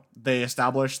Merry-Go. They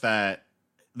establish that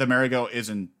the Merry-Go is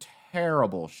in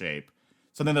terrible shape.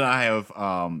 Something that I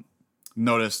have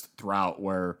noticed throughout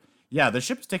where, yeah, the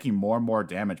ship is taking more and more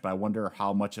damage, but I wonder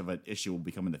how much of an issue will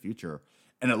become in the future.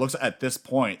 And it looks at this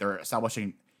point, they're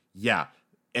establishing, yeah,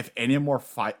 if any more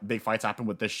big fights happen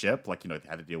with this ship, like, they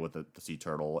had to deal with the Sea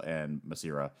Turtle and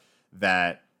Masira,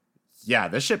 that, yeah,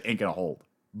 this ship ain't going to hold.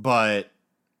 But,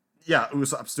 yeah,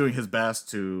 Usopp's doing his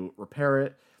best to repair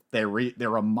it. They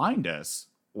remind us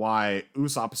why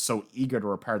Usopp is so eager to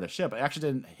repair the ship. It actually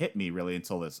didn't hit me really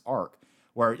until this arc,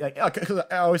 where cause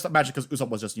I always imagine because Usopp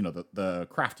was just the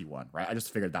crafty one, right? I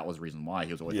just figured that was the reason why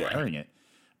he was always repairing it,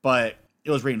 but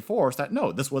it was reinforced that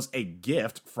no, this was a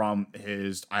gift from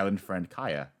his island friend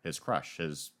Kaya, his crush,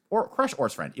 his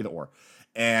friend, either or,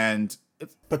 and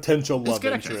it's potential love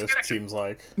interest seems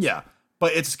like. Yeah,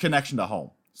 but it's connection to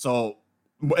home. So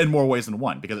in more ways than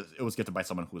one, because it was gifted by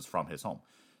someone who was from his home.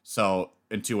 So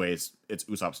in two ways, it's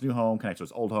Usopp's new home, connects to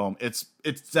his old home. It's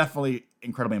definitely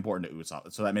incredibly important to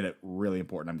Usopp. So that made it really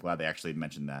important. I'm glad they actually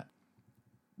mentioned that.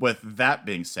 With that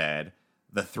being said,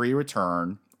 the three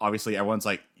return. Obviously, everyone's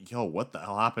like, yo, what the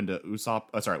hell happened to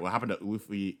Usopp? What happened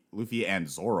to Luffy and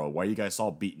Zoro? Why are you guys all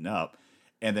beaten up?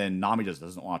 And then Nami just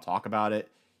doesn't want to talk about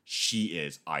it. She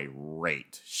is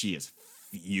irate. She is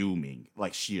fuming.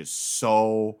 Like, she is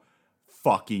so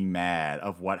fucking mad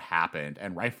of what happened,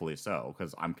 and rightfully so,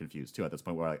 because I'm confused too at this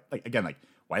point where like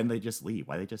why didn't they just leave?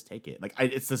 Why did they just take it? Like,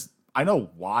 it's this, I know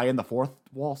why in the fourth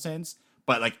wall sense,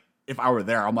 but like if I were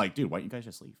there, I'm like, dude, why don't you guys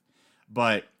just leave?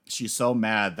 But she's so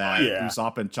mad that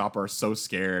Usopp and Chopper are so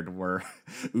scared where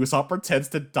Usopp pretends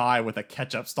to die with a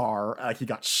ketchup star, like he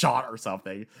got shot or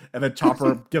something, and then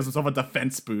Chopper gives himself a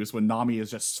defense boost when Nami is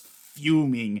just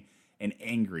fuming and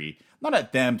angry. Not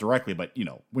at them directly, but,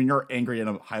 when you're angry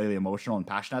and highly emotional and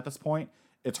passionate at this point,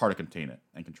 it's hard to contain it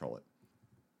and control it.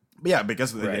 But yeah,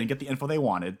 because they didn't get the info they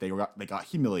wanted, they got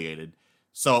humiliated.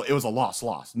 So it was a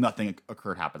loss. Nothing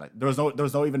happened. There was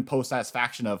no even post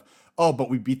satisfaction of, oh, but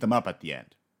we beat them up at the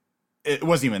end. It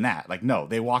wasn't even that. Like, no,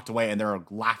 they walked away and they're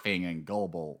laughing and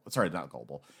gullible. Sorry, not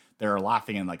gullible. They're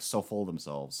laughing and like so full of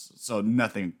themselves. So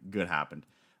nothing good happened.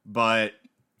 But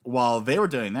while they were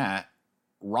doing that,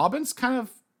 Robin's kind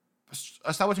of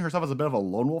establishing herself as a bit of a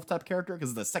lone wolf type character, because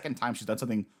it's the second time she's done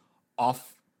something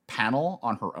off panel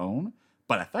on her own,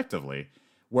 but effectively,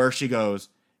 where she goes,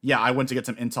 yeah, I went to get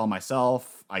some intel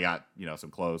myself. I got, some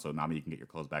clothes, so Nami, you can get your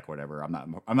clothes back or whatever.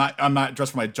 I'm not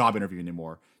dressed for my job interview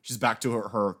anymore. She's back to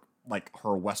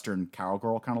her Western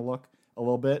cowgirl kind of look a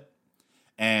little bit.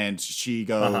 And she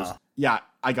goes, yeah,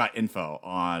 I got info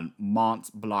on Mont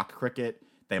Block Cricket.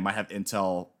 They might have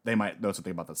intel. They might know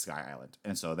something about the Sky Island.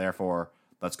 And so therefore,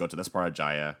 let's go to this part of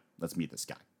Jaya. Let's meet this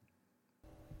guy.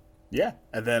 Yeah,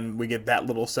 and then we get that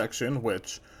little section,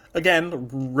 which, again,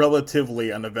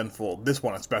 relatively uneventful. This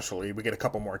one especially, we get a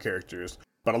couple more characters,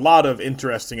 but a lot of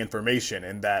interesting information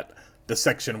in the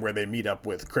section where they meet up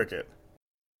with Cricket.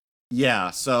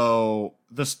 Yeah, so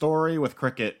the story with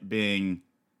Cricket being,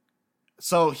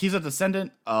 so he's a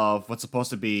descendant of what's supposed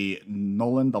to be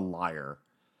Nolan the Liar,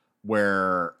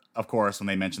 where, of course, when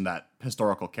they mentioned that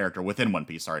historical character within One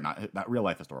Piece, sorry, not real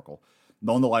life historical,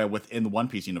 Nolan the Liar within the One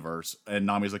Piece universe, and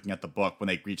Nami's looking at the book when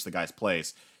they reach the guy's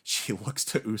place, she looks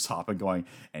to Usopp and going,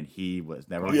 and he was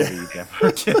never believed ever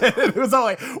again. It was all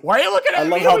like, why are you looking at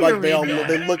me? I love how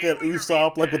they look at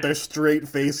Usopp like with their straight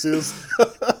faces.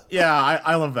 Yeah,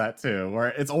 I love that too, where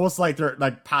it's almost like they're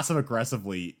like passive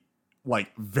aggressively,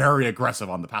 like very aggressive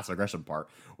on the passive aggression part,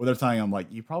 where they're telling him like,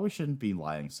 you probably shouldn't be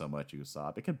lying so much,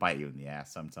 Usopp. It could bite you in the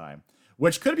ass sometime,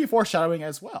 which could be foreshadowing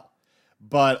as well.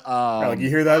 But like, you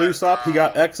hear that, Usopp? He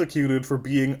got executed for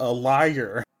being a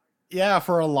liar. Yeah,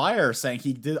 for a liar, saying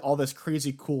he did all this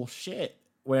crazy cool shit,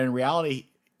 when in reality,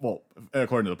 well,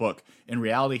 according to the book, in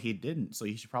reality he didn't, so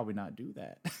he should probably not do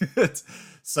that.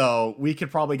 So we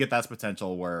could probably get that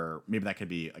potential where maybe that could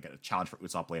be like a challenge for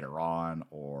Usopp later on,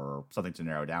 or something to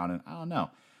narrow down, and I don't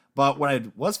know. But what I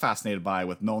was fascinated by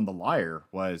with Nolan the Liar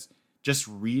was just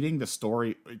reading the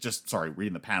story,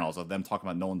 reading the panels of them talking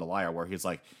about Nolan the Liar, where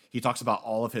he talks about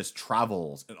all of his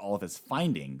travels and all of his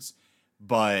findings,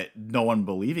 but no one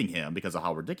believing him because of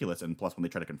how ridiculous, and plus when they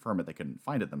try to confirm it, they couldn't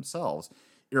find it themselves.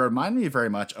 It reminded me very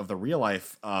much of the real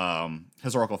life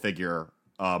historical figure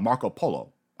Marco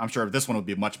Polo. I'm sure this one would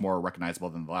be much more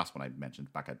recognizable than the last one I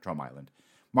mentioned back at Drum Island.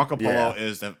 Marco Polo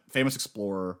is the famous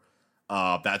explorer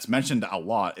that's mentioned a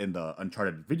lot in the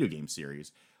Uncharted video game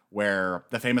series, where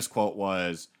the famous quote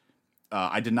was,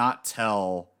 I did not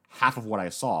tell half of what I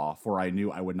saw, for I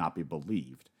knew I would not be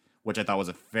believed. which I thought was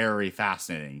a very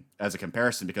fascinating as a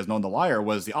comparison, because Nolan the Liar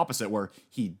was the opposite, where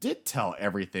he did tell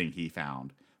everything he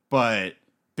found, but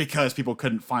because people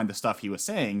couldn't find the stuff he was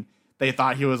saying, they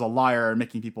thought he was a liar and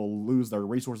making people lose their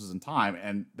resources and time,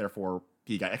 and therefore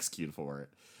he got executed for it.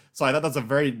 So I thought that's a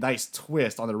very nice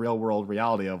twist on the real world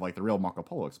reality of like the real Marco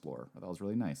Polo explorer. I thought it was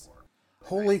really nice.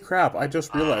 Holy crap! I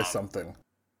just realized something.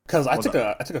 Because I took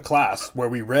a class where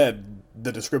we read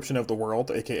the description of the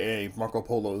world, aka Marco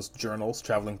Polo's journals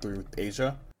traveling through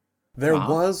Asia. There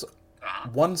was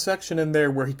one section in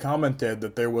there where he commented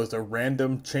that there was a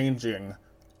random changing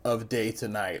of day to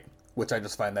night, which I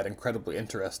just find that incredibly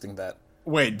interesting.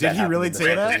 Wait, did he really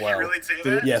say that? Well.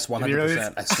 Yes,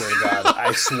 100%. I swear to God,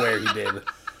 I swear he did.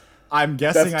 I'm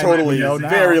guessing that's totally I know now.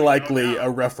 Very likely a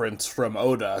reference from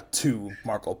Oda to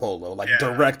Marco Polo, like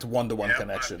direct one-to-one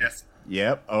connection.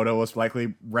 Yep, Oda was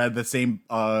likely read the same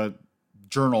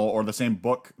journal or the same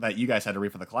book that you guys had to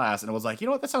read for the class, and it was like, you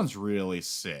know what, that sounds really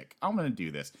sick. I'm gonna do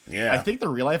this. Yeah. I think the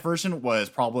real life version was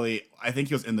probably, I think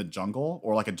he was in the jungle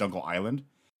or like a jungle island.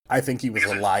 I think he was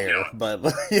a liar,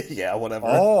 but yeah, whatever.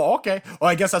 Oh, okay. Well,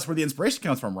 I guess that's where the inspiration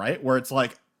comes from, right? Where it's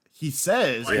like he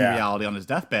says in reality on his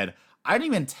deathbed, I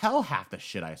didn't even tell half the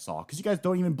shit I saw because you guys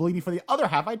don't even believe me for the other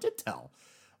half I did tell.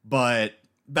 But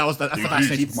that's the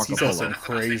fascination of Marco Polo. He says some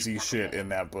crazy shit in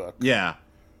that book. Yeah.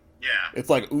 It's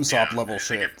like Usopp level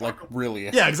shit, like really.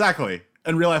 Yeah, exactly.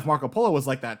 And real life Marco Polo was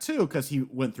like that too, because he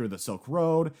went through the Silk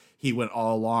Road. He went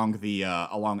all along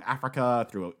along Africa,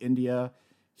 through India.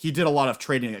 He did a lot of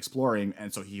trading and exploring,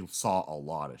 and so he saw a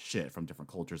lot of shit from different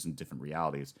cultures and different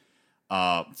realities.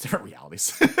 Marco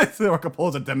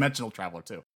Polo's a dimensional traveler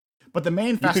too. But the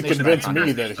main fascination... You could convince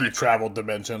me that he traveled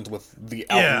dimensions with the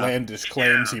outlandish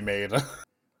claims he made.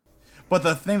 But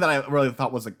the thing that I really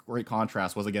thought was a great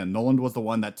contrast was, again, Nolan was the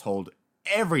one that told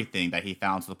everything that he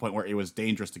found, to the point where it was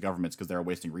dangerous to governments because they were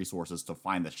wasting resources to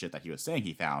find the shit that he was saying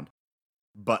he found.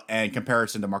 But in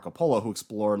comparison to Marco Polo, who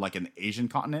explored like an Asian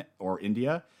continent or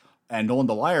India, and Nolan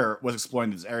the Liar was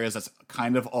exploring these areas that's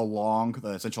kind of along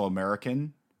the Central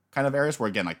American kind of areas, where,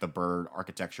 again, like the bird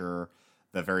architecture,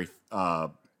 the very...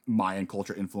 Mayan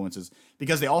culture influences,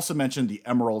 because they also mentioned the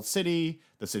Emerald City,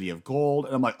 the City of Gold,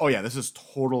 and I'm like, oh yeah, this is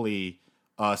totally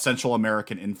Central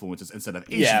American influences instead of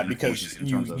Asian. Yeah, because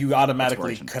you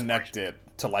automatically connect it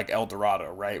to like El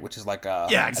Dorado, right? Which is like a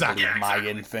exactly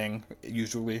Mayan thing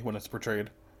usually when it's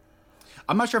portrayed.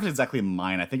 I'm not sure if it's exactly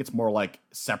Mayan. I think it's more like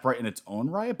separate in its own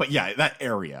right, but yeah, that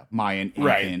area, Mayan,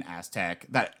 Incan, Aztec,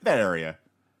 that area.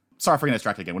 Sorry for getting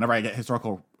distracted again. Whenever I get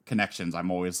historical connections,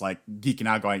 I'm always like geeking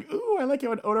out going, ooh, I like it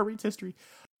when Oda reads history.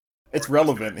 It's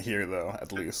relevant here though,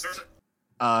 at least.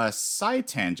 Side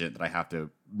tangent that I have to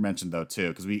mention though too,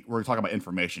 because we're talking about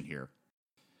information here.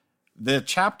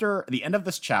 The end of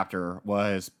this chapter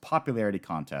was popularity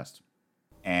contest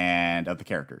and of the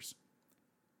characters.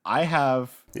 I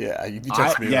have you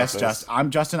touched me yes, about this.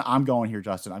 Justin, I'm going here,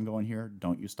 Justin. I'm going here.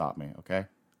 Don't you stop me, okay?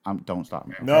 Don't stop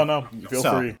me. Okay? No, feel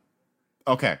free.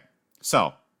 Okay.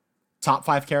 So top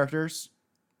 5 characters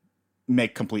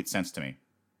make complete sense to me.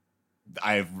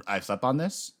 I've slept on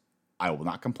this. I will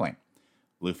not complain.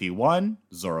 Luffy 1,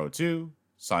 Zoro 2,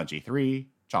 Sanji 3,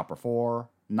 Chopper 4,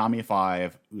 Nami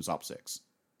 5, Usopp 6.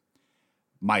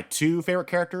 My 2 favorite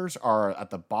characters are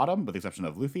at the bottom, with the exception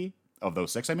of Luffy. Of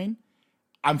those 6, I mean.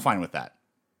 I'm fine with that.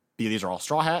 These are all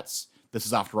Straw Hats. This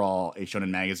is, after all, a shonen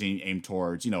magazine aimed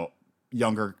towards,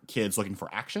 younger kids looking for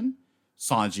action.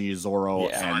 Sanji, Zoro,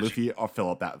 and Luffy fill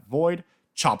up that void.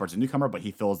 Chopper's a newcomer, but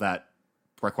he fills that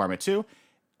requirement too.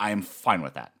 I am fine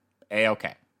with that.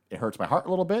 A-okay. It hurts my heart a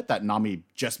little bit that Nami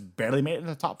just barely made it in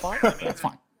the top 5. That's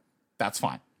fine. That's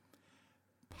fine.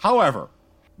 However,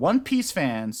 One Piece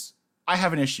fans, I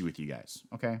have an issue with you guys,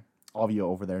 okay? All of you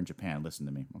over there in Japan, listen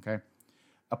to me, okay?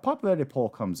 A popularity poll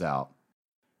comes out,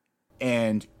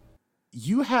 and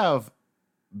you have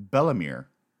Bellemere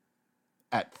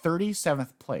at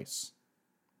 37th place,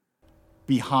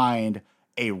 behind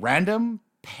a random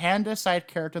panda side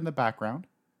character in the background,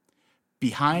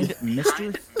 behind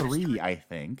Mr. 3, I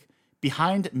think,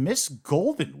 behind Miss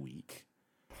Golden Week,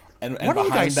 and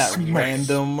behind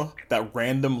that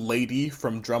random lady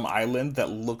from Drum Island that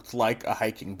looked like a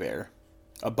hiking bear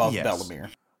above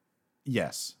Bellemere.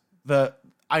 Yes.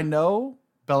 I know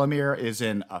Bellemere is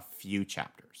in a few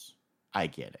chapters. I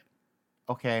get it.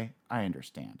 Okay, I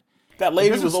understand. That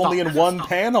lady was only in one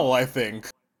panel, I think.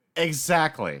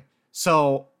 Exactly.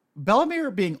 So,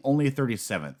 Bellemere being only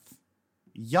 37th,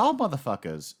 y'all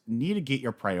motherfuckers need to get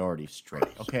your priorities straight,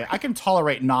 okay? I can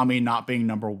tolerate Nami not being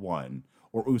number 1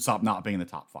 or Usopp not being in the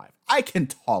top 5. I can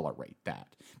tolerate that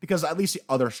because at least the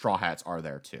other Straw Hats are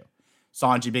there too.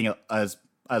 Sanji being as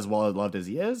well loved as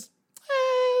he is,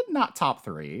 not top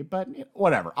 3, but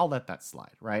whatever. I'll let that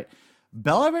slide, right?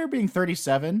 Bellamere being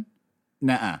 37,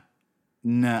 nuh-uh.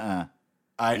 Nuh-uh.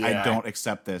 I don't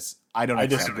accept this. I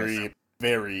disagree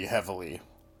very heavily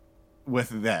with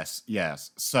this.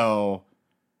 Yes. So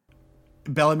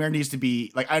Bellamere needs to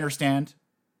be like, I understand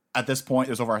at this point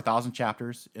there's over 1,000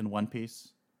 chapters in One Piece.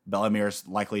 Bellamere's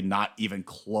likely not even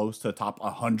close to the top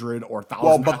 100 or 1,000.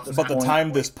 Well, but the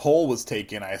time this poll was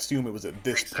taken, I assume it was at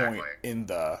this point in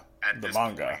the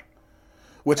manga.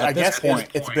 Which I guess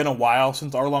it's been a while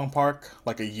since Arlong Park,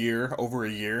 like over a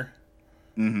year.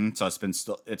 So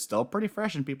it's still pretty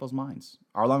fresh in people's minds.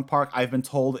 Arlong Park, I've been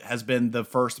told, has been the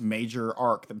first major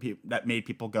arc that made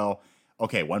people go,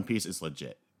 okay, One Piece is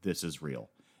legit. This is real.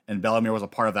 And Bellamere was a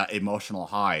part of that emotional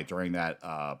high during that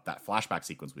flashback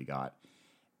sequence we got.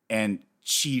 And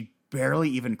she barely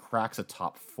even cracks a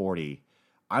top 40.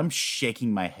 I'm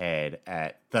shaking my head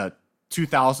at the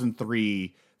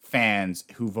 2003 fans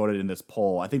who voted in this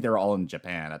poll. I think they were all in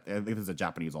Japan. I think this is a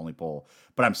Japanese only poll,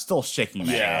 but I'm still shaking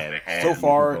my head. So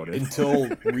far, until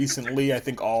recently, I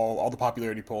think all the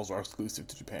popularity polls are exclusive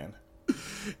to Japan.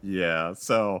 Yeah,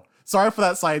 so sorry for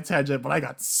that side tangent, but I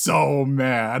got so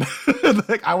mad.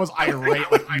 Like I was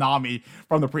irate like Nami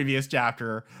from the previous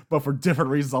chapter, but for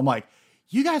different reasons. I'm like,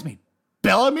 you guys made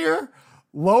Bellamere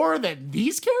lower than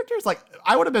these characters? Like,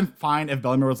 I would have been fine if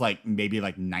Bellamere was like maybe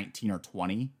like 19 or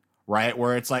 20, right?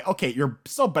 Where it's like, okay, you're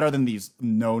still better than these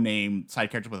no-name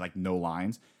side characters with like no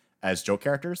lines as joke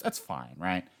characters. That's fine,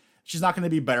 right? She's not going to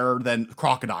be better than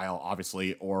Crocodile,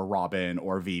 obviously, or Robin,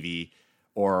 or Vivi,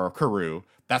 or Karoo.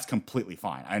 That's completely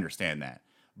fine. I understand that.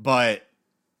 But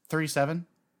 37?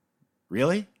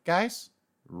 Really, guys?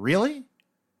 Really?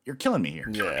 You're killing me here.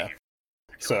 Yeah.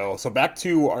 So back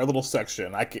to our little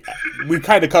section. We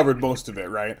kind of covered most of it,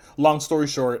 right? Long story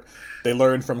short, they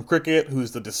learned from Cricket,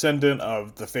 who's the descendant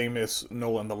of the famous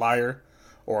Nolan the Liar,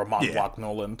 or Montlok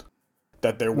Noland,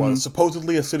 that there was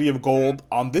supposedly a city of gold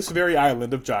on this very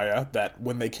island of Jaya, that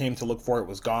when they came to look for it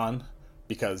was gone,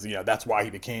 because, that's why he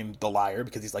became the liar,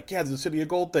 because he's like, yeah, there's a city of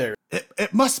gold there.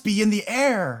 It must be in the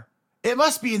air. It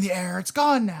must be in the air. It's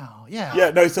gone now. Yeah.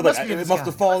 Yeah, no, he said, like, it must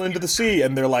have fallen into the sea.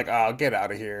 And they're like, oh, get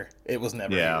out of here. It was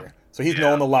never here. So he's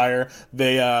Nolan the Liar.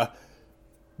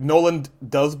 Nolan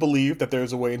does believe that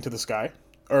there's a way into the sky.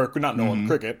 Or, not Nolan,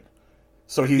 Cricket.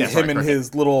 So Cricket.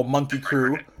 His little monkey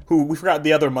crew, who, we forgot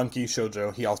the other monkey,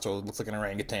 Shoujo. He also looks like an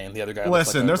orangutan. The other guy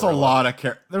looks like there's a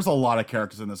lot of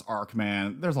characters in this arc,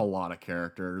 man. There's a lot of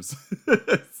characters.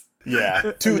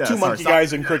 Yeah, two monkey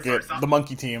guys in Cricket, the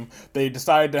monkey team. They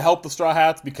decided to help the Straw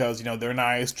Hats because they're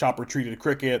nice. Chopper treated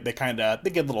Cricket. They get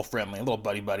a little friendly, a little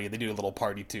buddy. They do a little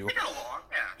party too.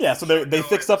 Yeah, so they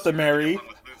fixed up the Mary.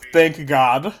 Thank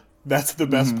God. That's the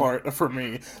best part for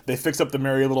me. They fixed up the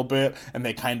Mary a little bit and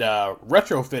they kind of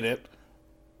retrofit it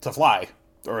to fly,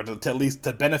 or to at least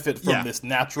to benefit from this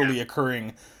naturally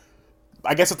occurring.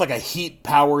 I guess it's like a heat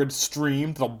powered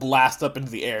stream that'll blast up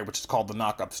into the air, which is called the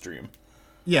knock up stream.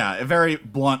 Yeah, a very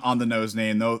blunt on the nose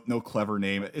name. No clever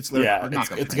name. It's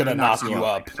gonna knock you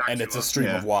up, and it's a stream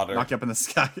of water. Knock you up in the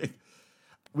sky.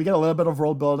 We get a little bit of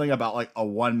world building about like a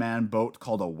one-man boat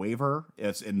called a Waver.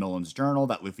 It's in Nolan's journal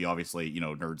that Luffy obviously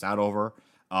nerds out over.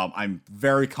 I'm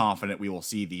very confident we will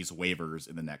see these waivers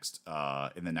in the next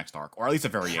arc, or at least a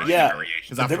variation. Yeah,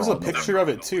 there's a picture of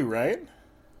it too, right?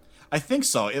 I think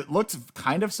so. It looked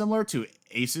kind of similar to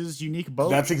Ace's unique boat.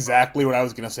 That's exactly what I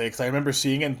was going to say, because I remember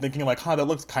seeing it and thinking, like, that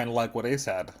looks kind of like what Ace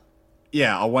had.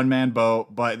 Yeah, a one-man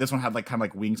boat, but this one had like kind of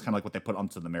like wings, kind of like what they put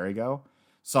onto the merry-go.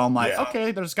 So I'm like,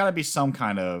 okay, there's got to be some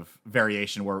kind of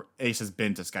variation where Ace has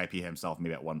been to Skype himself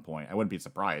maybe at one point. I wouldn't be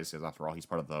surprised, because after all, he's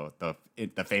part of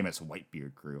the famous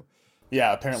Whitebeard crew.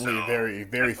 Yeah, apparently very,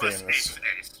 very famous.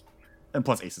 And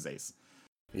plus Ace is Ace.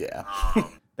 Yeah.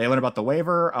 They learn about the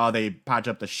Waver. They patch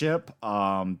up the ship.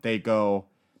 They go,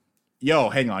 yo,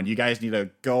 hang on. You guys need to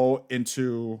go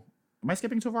into... Am I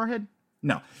skipping too far ahead?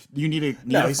 No. You need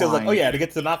to... He says, like, to get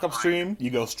to the knock-up stream, you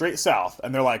go straight south.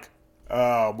 And they're like,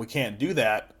 we can't do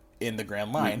that in the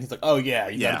Grand Line. He's like, you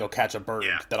gotta go catch a bird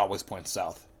that always points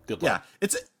south. Good luck.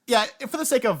 For the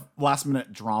sake of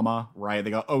last-minute drama, right?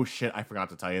 They go, oh, shit, I forgot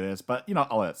to tell you this. But,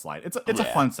 I'll let it slide. It's a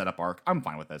fun setup arc. I'm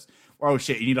fine with this. Or, oh,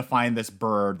 shit, you need to find this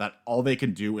bird that all they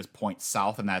can do is point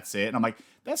south, and that's it. And I'm like,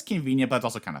 that's convenient, but it's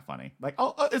also kind of funny. Like,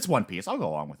 it's One Piece. I'll go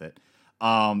along with it.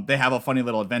 They have a funny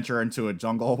little adventure into a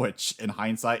jungle, which, in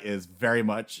hindsight, is very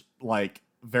much like...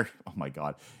 oh my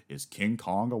god, is King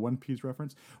Kong a One Piece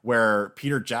reference? Where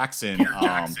Peter Jackson's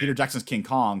King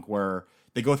Kong, where...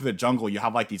 they go through the jungle, you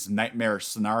have like these nightmare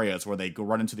scenarios where they go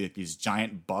run into these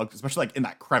giant bugs, especially like in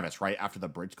that crevice right after the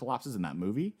bridge collapses in that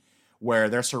movie, where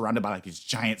they're surrounded by like these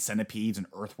giant centipedes and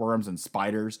earthworms and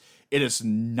spiders. It is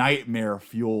nightmare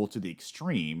fuel to the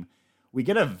extreme. We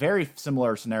get a very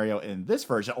similar scenario in this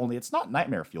version, only it's not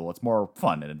nightmare fuel, it's more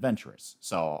fun and adventurous.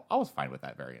 So I was fine with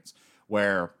that variance,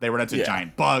 where they run into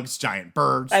giant bugs, giant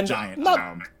birds, and giant...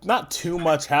 not too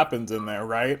much happens in there,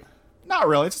 right? Not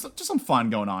really. It's just some fun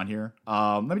going on here.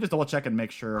 Let me just double check and make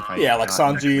sure if I... Yeah, like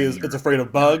Sanji is afraid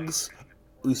of bugs.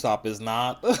 Usopp is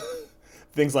not.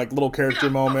 Things like little character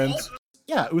moments.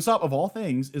 Yeah, Usopp, of all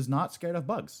things, is not scared of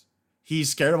bugs. He's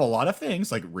scared of a lot of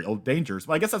things, like real dangers.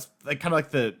 But I guess that's like kind of like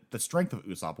the strength of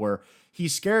Usopp, where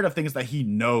he's scared of things that he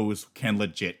knows can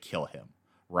legit kill him,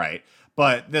 right?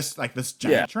 But this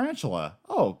giant tarantula,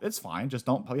 oh, it's fine. Just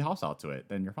don't put your house out to it,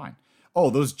 then you're fine. Oh,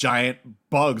 those giant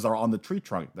bugs are on the tree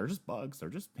trunk. They're just bugs. They're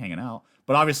just hanging out.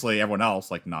 But obviously, everyone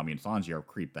else, like Nami and Sanji, are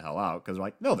creeped the hell out because they're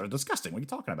like, no, they're disgusting. What are you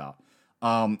talking about?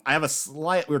 I have a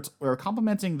slight... We were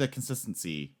complimenting the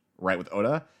consistency, right, with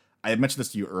Oda. I had mentioned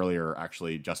this to you earlier,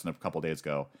 actually, Justin, a couple days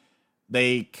ago.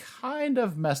 They kind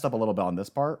of messed up a little bit on this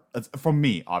part. It's, from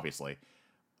me, obviously,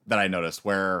 that I noticed,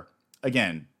 where,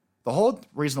 again, the whole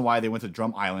reason why they went to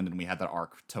Drum Island and we had that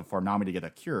arc for Nami to get a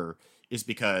cure is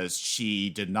because she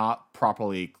did not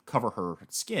properly cover her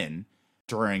skin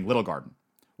during Little Garden.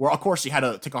 Where, of course, she had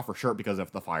to take off her shirt because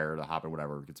of the fire that happened,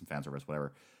 whatever, get some fan service,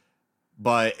 whatever.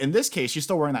 But in this case, she's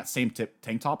still wearing that same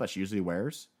tank top that she usually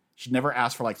wears. She never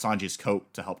asked for, like, Sanji's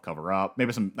coat to help cover up.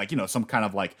 Maybe some, like, some kind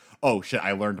of, like, oh, shit,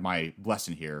 I learned my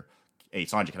lesson here. Hey,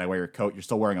 Sanji, can I wear your coat? You're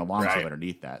still wearing a long sleeve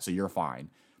underneath that, so you're fine.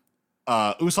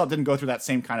 Usopp didn't go through that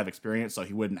same kind of experience, so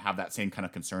he wouldn't have that same kind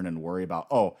of concern and worry about,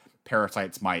 oh,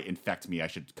 parasites might infect me, I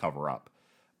should cover up.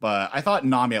 But I thought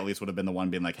Nami at least would have been the one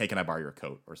being like, hey, can I borrow your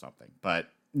coat or something? But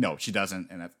no, she doesn't,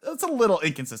 and it's a little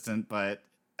inconsistent, but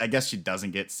I guess she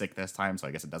doesn't get sick this time, so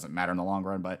I guess it doesn't matter in the long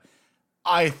run, but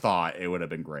I thought it would have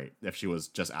been great if she was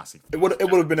just asking for it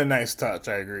would have been a nice touch,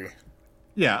 I agree.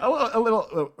 Yeah, a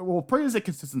little, we'll praise the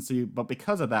consistency, but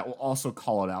because of that, we'll also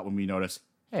call it out when we notice,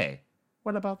 hey,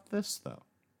 what about this, though?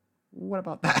 What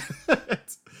about that?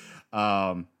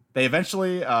 They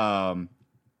eventually,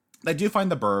 they do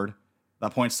find the bird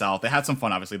that points south. They had some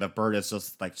fun, obviously. The bird is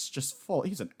just full.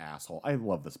 He's an asshole. I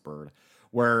love this bird.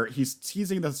 Where he's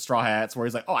teasing the Straw Hats, where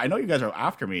he's like, oh, I know you guys are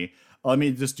after me. Let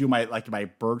me just do my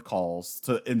bird calls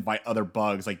to invite other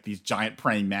bugs, like these giant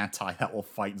praying manti that will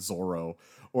fight Zoro,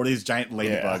 or these giant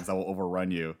ladybugs that will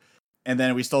overrun you. And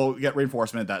then we still get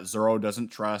reinforcement that Zoro doesn't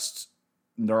trust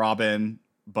Robin,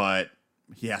 but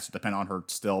he has to depend on her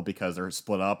still because they're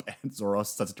split up, and Zoro's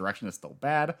sense of direction is still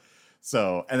bad.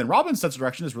 So, and then Robin's sense of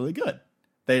direction is really good.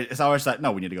 It's always that,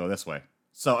 no, we need to go this way.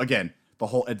 So again, the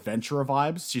whole adventurer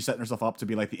vibes, she's setting herself up to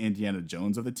be like the Indiana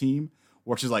Jones of the team,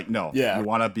 where she's like, no, you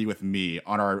want to be with me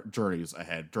on our journeys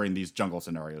ahead during these jungle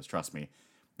scenarios, trust me.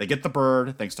 They get the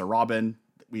bird, thanks to Robin.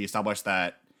 We established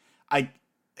that a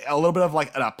little bit of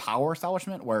like a power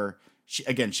establishment where she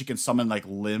can summon like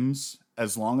limbs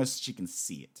as long as she can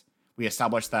see it. We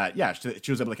established that,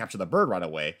 she was able to capture the bird right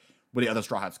away, but the other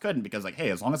Straw Hats couldn't because, like, hey,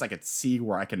 as long as I could see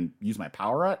where I can use my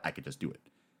power at, I could just do it.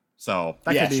 So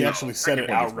that could be, she actually said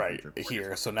it outright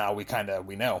here, so now we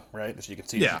know, right? That she can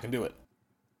see she can do it.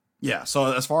 Yeah,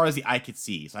 so as far as the eye could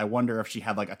see, so I wonder if she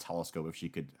had like a telescope, if she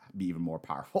could be even more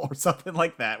powerful or something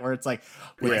like that, where it's like,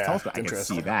 with a telescope, I can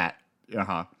see that.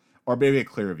 Or maybe a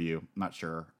clear view, I'm not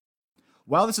sure.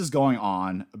 While this is going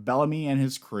on, Bellamy and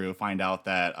his crew find out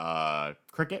that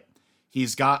Cricket,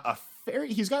 he's got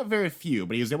very few,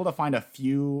 but he was able to find a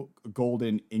few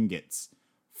golden ingots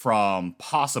from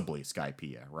possibly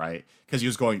Skypiea, right?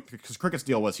 Because Cricket's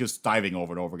deal was he was diving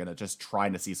over and over again, just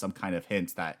trying to see some kind of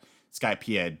hint that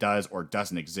Skypiea does or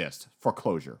doesn't exist for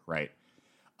closure, right?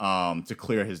 To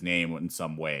clear his name in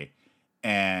some way.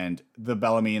 And the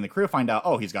Bellamy and the crew find out,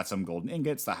 oh, he's got some golden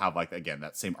ingots that have, like, again,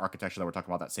 that same architecture that we're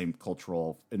talking about, that same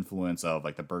cultural influence of,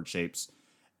 like, the bird shapes.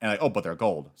 And, like, oh, but they're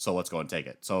gold, so let's go and take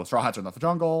it. So Straw Hats are in the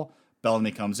jungle.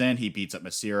 Bellamy comes in. He beats up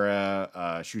Masira,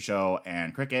 Shusho,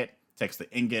 and Cricket, takes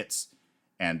the ingots,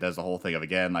 and does the whole thing of,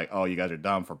 again, like, oh, you guys are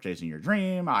dumb for chasing your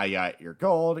dream. I got your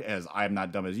gold, as I'm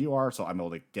not dumb as you are, so I'm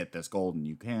able to get this gold, and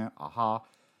you can't. Aha.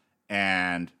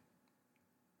 And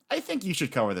I think you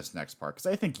should cover this next part,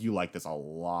 because I think you like this a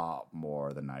lot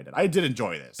more than I did. I did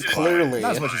enjoy this. Clearly.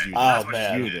 Not as much as you did. Oh,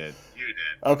 man. You did.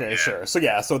 Okay, sure.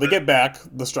 So they get back,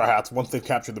 the Straw Hats, once they've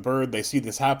captured the bird, they see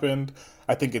this happened.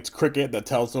 I think it's Cricket that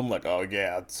tells them, like, oh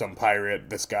yeah, some pirate,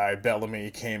 this guy,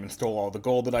 Bellamy, came and stole all the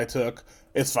gold that I took.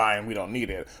 It's fine, we don't need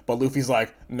it. But Luffy's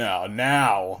like, no,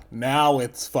 now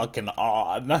it's fucking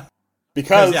on.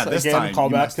 Because, again, call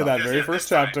back to that very first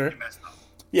chapter.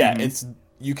 Yeah, it's,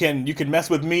 you can mess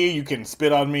with me, you can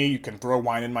spit on me, you can throw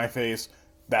wine in my face,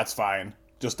 that's fine.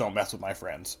 just don't mess with my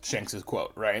friends. Shanks'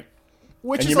 quote, right?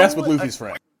 Which And is you mess with Luffy's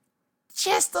friend.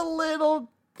 just a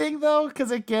little thing though,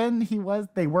 because again,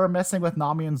 they were messing with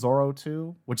Nami and Zoro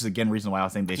too, which is again reason why I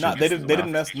was saying they should. No, they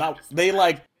didn't mess.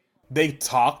 They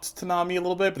talked to Nami a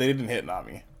little bit, but they didn't hit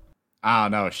Nami. I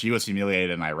don't know. She was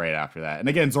humiliated and irate after that. And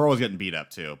again, Zoro was getting beat up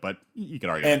too, but you could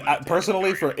argue. And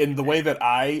personally, in the way that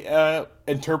I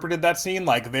interpreted that scene,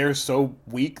 like they're so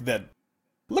weak that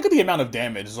look at the amount of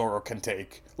damage Zoro can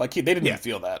take. Like they didn't even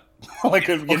feel that. Like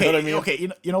you know what I mean?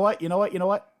 Okay, you know what?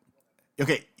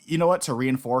 Okay, you know what? To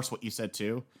reinforce what you said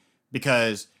too,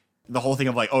 because the whole thing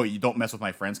of like, oh, you don't mess with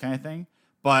my friends kind of thing.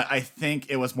 But I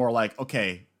think it was more like,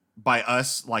 okay, by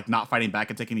us like not fighting back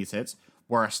and taking these hits,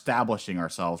 we're establishing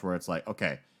ourselves where it's like,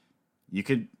 okay, you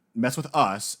could mess with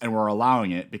us and we're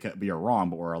allowing it because you're wrong,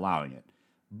 but we're allowing it.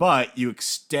 But you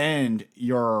extend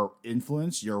your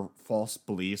influence, your false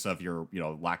beliefs of your,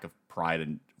 lack of pride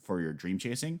and for your dream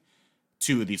chasing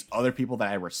to these other people that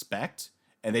I respect,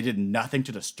 and they did nothing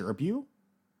to disturb you.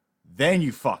 Then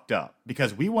you fucked up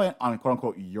because we went on quote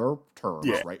unquote your terms,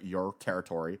 right? Your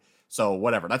territory. So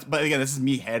whatever. But again, this is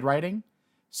me head writing.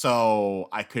 So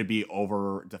I could be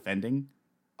over defending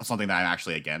something that I'm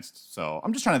actually against. So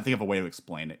I'm just trying to think of a way to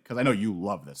explain it because I know you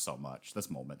love this so much. This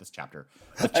moment, this chapter.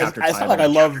 It's not like I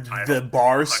love the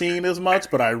bar scene as much,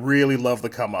 but I really love the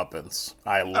comeuppance.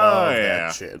 I love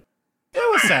that shit.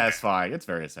 It was satisfying. It's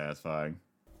very satisfying.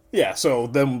 Yeah, so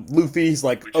then Luffy's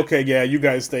like, okay, yeah, you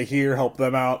guys stay here, help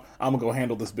them out. I'm gonna go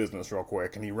handle this business real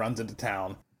quick. And he runs into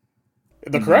town.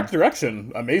 The correct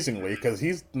direction, amazingly, because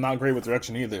he's not great with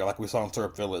direction either. Like we saw in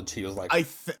Syrup Village, he was like...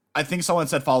 I think someone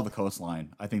said follow the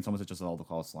coastline. I think someone said just follow the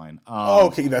coastline.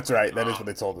 Okay, that's right. That is what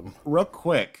they told him. Real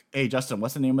quick, hey, Justin,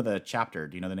 what's the name of the chapter?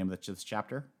 Do you know the name of this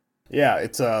chapter? Yeah,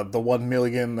 it's the 1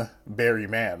 million berry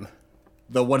man.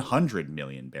 The 100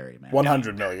 million berry man.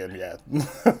 100 million, yeah.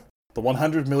 The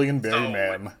 100 million berry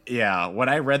man. Yeah, when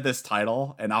I read this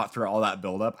title, and after all that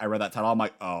buildup, I read that title, I'm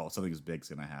like, oh, something big's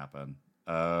going to happen.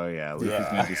 Oh, yeah, Luffy's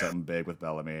going to do something big with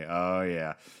Bellamy. Oh,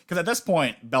 yeah. Because at this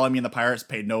point, Bellamy and the pirates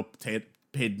paid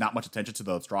not much attention to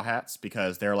those Straw Hats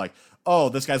because they're like, oh,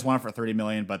 this guy's wanted for 30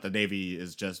 million, but the Navy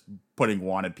is just putting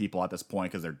wanted people at this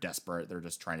point because they're desperate. They're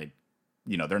just trying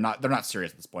to, they're not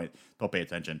serious at this point. Don't pay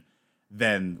attention.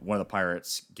 Then one of the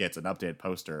pirates gets an updated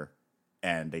poster,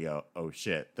 and they go, oh,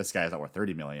 shit, this guy's not worth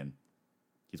 30 million.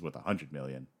 He's worth 100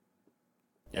 million.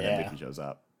 And then Luffy shows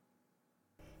up.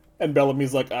 And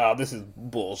Bellamy's like, this is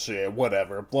bullshit,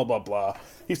 whatever, blah, blah, blah.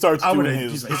 He starts doing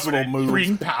his little moves.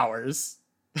 Green powers.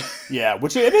 Yeah,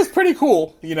 which it is pretty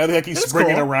cool. Like he's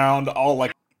springing around all,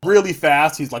 like, really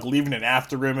fast. He's, like, leaving an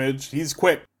after image. He's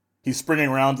quick. He's springing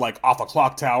around, like, off a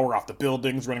clock tower, off the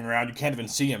buildings, running around. You can't even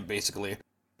see him, basically.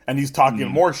 And he's talking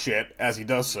more shit as he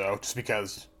does so, just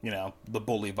because, the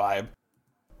bully vibe.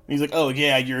 And he's like, oh,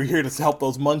 yeah, you're here to help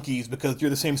those monkeys because you're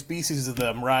the same species as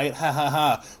them, right? Ha, ha,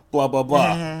 ha. Blah, blah,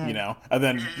 blah. And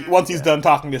then once he's done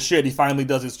talking to shit, he finally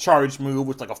does his charge move,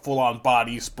 which is like a full-on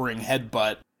body spring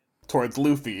headbutt towards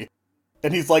Luffy.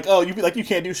 And he's like, oh, you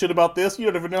can't do shit about this? You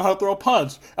don't even know how to throw a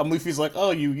punch. And Luffy's like,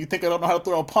 oh, you think I don't know how to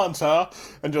throw a punch, huh?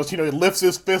 And just, he lifts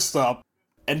his fist up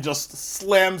and just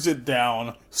slams it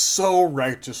down so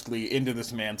righteously into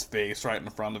this man's face right in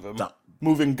front of him.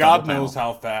 Moving God knows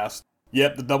how fast.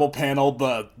 Yep, the double panel,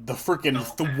 the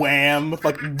freaking wham,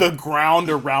 like the ground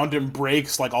around him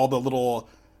breaks, like all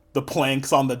the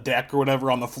planks on the deck or whatever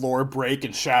on the floor break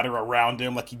and shatter around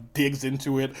him, like he digs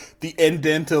into it. The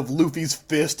indent of Luffy's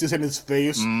fist is in his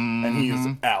face, and he is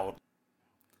out.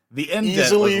 The indent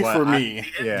easily for me,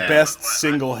 best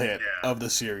single hit of the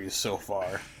series so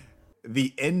far.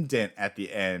 The indent at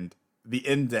the end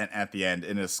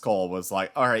in his skull was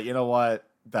like, all right, you know what?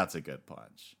 That's a good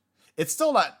punch. It's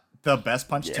still not the best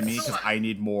punch to me because I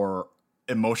need more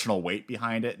emotional weight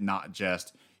behind it, not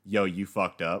just, yo, you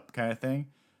fucked up kind of thing.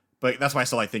 But that's why I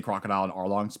still think Crocodile and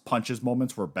Arlong's punches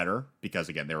moments were better because,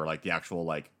 again, they were like the actual,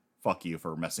 like, fuck you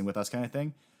for messing with us kind of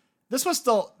thing. This was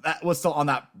still on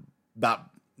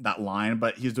that line,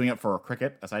 but he's doing it for a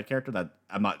Cricket, a side character that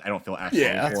I don't feel actually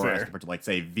for as compared to, like,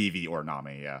 say, Vivi or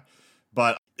Nami,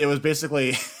 But it was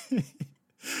basically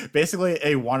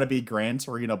a wannabe Gran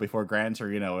Torino before Gran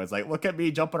Torino is like, look at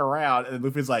me jumping around, and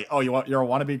Luffy's like, oh, you're a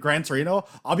wannabe Gran Torino?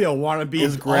 I'll be a wannabe.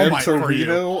 Is Gran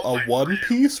Torino a One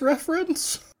Piece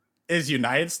reference? Is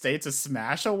United States a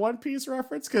Smash a One Piece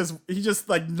reference? Because he just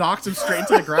like knocked him straight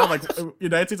to the ground, like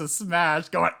United States a Smash,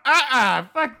 going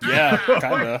fuck you. Yeah,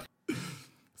 kinda.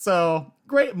 So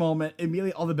great moment.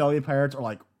 Immediately, all the Belly Pirates are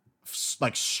like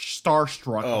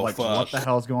starstruck, like fuck. What the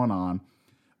hell's going on?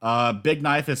 Big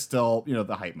Knife is still,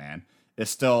 the hype man, is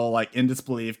still like in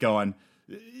disbelief, going,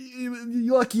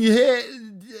 You lucky hit,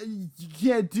 you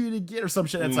can't do it again or some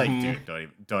shit. It's like,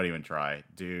 dude, don't even try,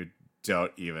 dude.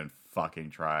 Don't even fucking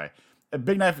try.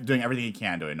 Big Knife doing everything he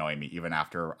can to annoy me, even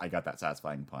after I got that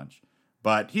satisfying punch.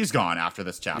 But he's gone after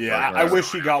this chapter. Yeah, I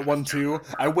wish he got one too.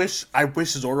 I wish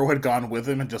Zoro had gone with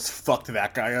him and just fucked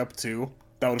that guy up too.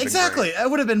 That would have exactly. been great. It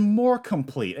would have been more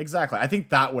complete. Exactly. I think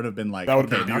that would have been like, that would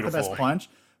have okay, been not the beautiful. best punch,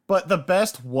 but the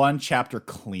best one chapter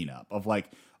cleanup of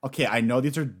like, okay, I know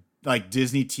these are like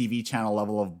Disney TV channel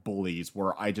level of bullies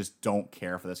where I just don't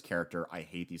care for this character. I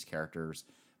hate these characters.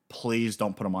 Please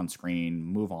don't put them on screen.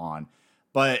 Move on.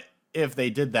 But if they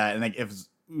did that, and like if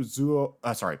Zoro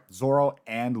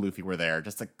and Luffy were there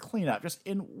just to clean up, just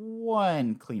in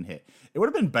one clean hit, it would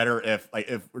have been better if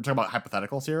we're talking about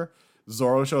hypotheticals here.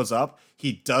 Zoro shows up,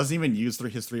 he doesn't even use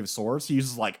his three of swords. He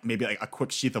uses like maybe like a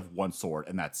quick sheath of one sword,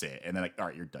 and that's it. And then like, all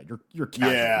right, you're done. You're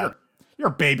casual. Yeah.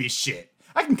 You're baby shit.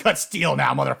 I can cut steel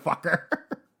now, motherfucker.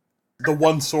 The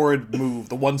one sword move,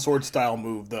 the one sword style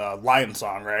move, the Lion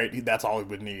Song, right? That's all we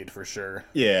would need for sure.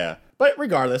 Yeah, but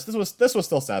regardless, this was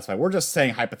still satisfying. We're just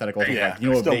saying hypotheticals. Yeah, like, you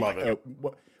know, still make, love it.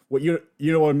 What you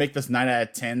know what would make this 9 out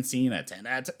of 10 scene a 10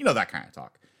 out of 10? You know, that kind of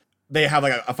talk. They have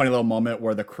like a funny little moment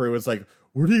where the crew is like,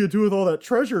 "What are you gonna do with all that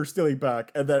treasure stealing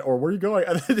back?" And then, or where are you going?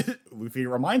 And then Luffy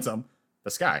reminds them,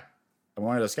 "The sky. I'm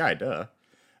going to the sky, duh."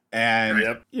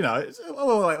 And you know, it's a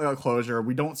little like a closure.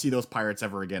 We don't see those pirates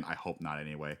ever again. I hope not.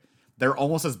 Anyway, they're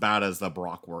almost as bad as the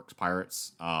Baroque Works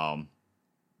pirates. I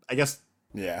guess.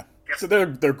 Yeah. So they're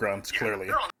grunts, clearly.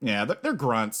 Yeah, they're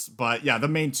grunts, but yeah, the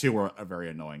main two are very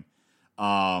annoying.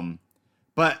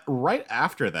 But right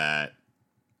after that,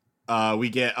 we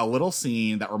get a little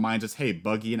scene that reminds us, hey,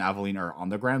 Buggy and Aveline are on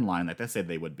the Grand Line, like they said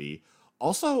they would be.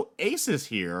 Also, Ace is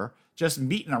here, just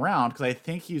meeting around, because I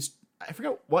think I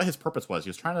forget what his purpose was. He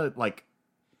was trying to, like,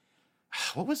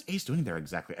 what was Ace doing there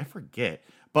exactly? I forget.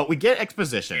 But we get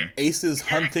exposition. Ace is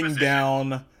hunting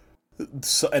down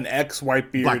an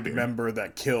ex-Whitebeard member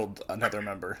that killed another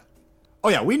member. Oh,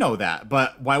 yeah, we know that.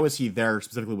 But why was he there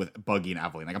specifically with Buggy and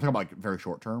Aveline? Like, I'm talking about, like, very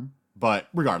short term. But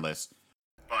regardless.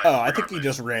 Oh, I think he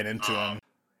just ran into him.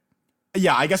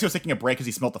 Yeah, I guess he was taking a break because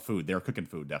he smelled the food. They were cooking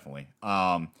food, definitely.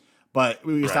 But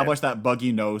we established that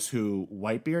Buggy knows who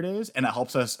Whitebeard is, and it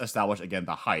helps us establish, again,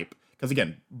 the hype. Because,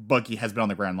 again, Buggy has been on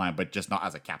the Grand Line, but just not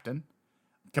as a captain.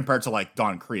 Compared to, like,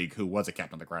 Don Krieg, who was a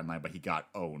captain on the Grand Line, but he got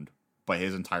owned by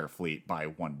his entire fleet by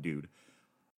one dude.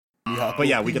 But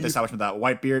yeah, we get the establishment that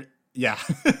Whitebeard... Yeah.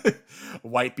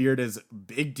 Whitebeard is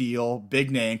big deal,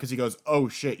 big name, because he goes, oh,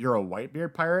 shit, you're a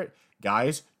Whitebeard pirate?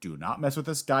 Guys, do not mess with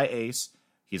this guy, Ace.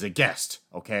 He's a guest,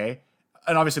 okay?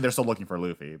 And obviously, they're still looking for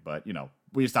Luffy, but, you know,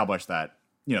 we established that,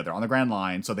 you know, they're on the Grand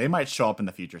Line, so they might show up in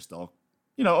the future still.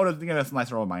 You know, that's a nice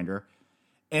little reminder.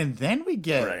 And then we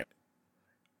get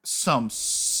some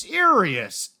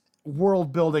serious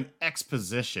world-building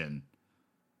exposition.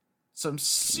 Some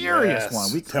serious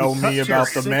one. Tell me about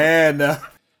the man.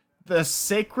 The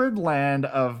sacred land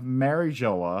of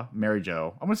Marijoa. I'm going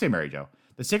to say Marijo.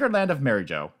 The sacred land of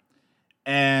Marijo.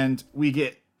 And we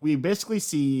basically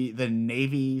see the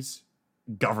Navy's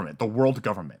government, the world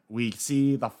government. We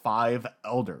see the 5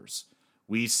 elders.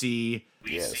 We see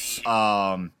Vice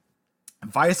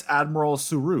Admiral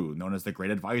Suru, known as the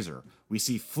Great Advisor. We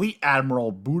see Fleet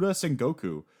Admiral Buddha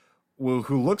Sengoku,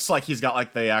 who looks like he's got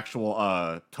like the actual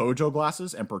Tojo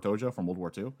glasses, Emperor Tojo from World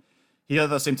War II. He has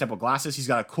the same type of glasses. He's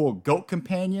got a cool goat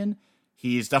companion.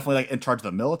 He's definitely like in charge of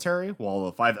the military, while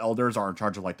the 5 elders are in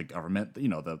charge of like the government, you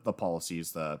know, the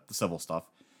policies, the civil stuff.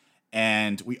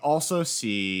 And we also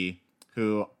see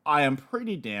who I am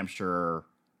pretty damn sure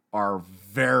are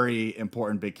very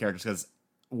important big characters, because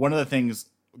one of the things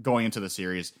going into the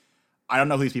series, I don't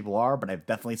know who these people are, but I've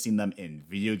definitely seen them in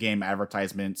video game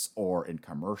advertisements or in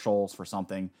commercials for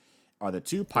something, are the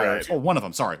 2 pirates. Right. Oh, one of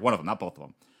them, not both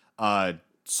of them.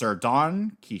 Sir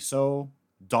Don Quiso,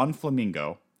 Don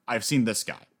Flamingo. I've seen this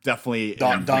guy. Definitely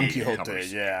Don Quixote,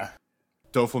 covers. Yeah.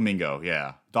 Doflamingo,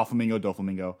 yeah.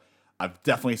 Doflamingo. I've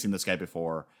definitely seen this guy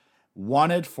before.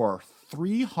 Wanted for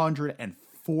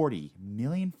 340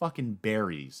 million fucking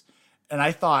berries. And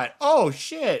I thought, oh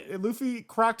shit, Luffy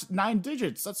cracked 9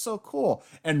 digits. That's so cool.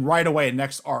 And right away,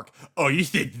 next arc, oh, you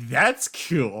think that's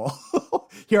cool?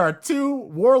 Here are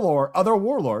 2 other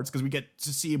warlords, because we get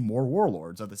to see more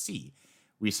warlords of the sea.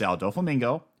 We saw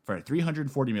Doflamingo for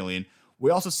 340 million. We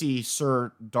also see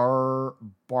Sir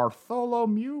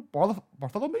Bartholomew Kuma.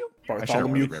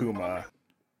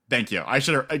 Thank you. I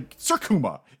should have Sir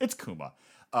Kuma. It's Kuma.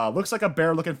 Looks like a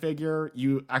bear-looking figure.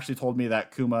 You actually told me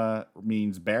that Kuma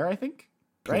means bear, I think,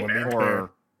 right?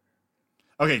 Bear.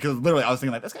 Okay, because literally I was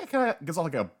thinking like this guy kind of gives off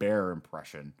like a bear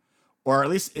impression, or at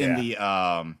least in the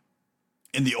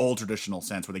in the old traditional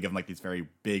sense, where they give them like these very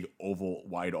big, oval,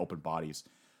 wide open bodies.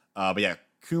 But yeah,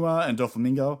 Kuma and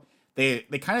Doflamingo, they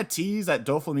kind of tease that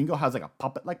Doflamingo has like a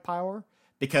puppet like power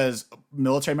because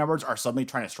military members are suddenly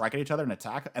trying to strike at each other and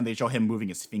attack, and they show him moving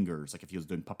his fingers like if he was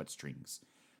doing puppet strings.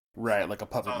 Right, like a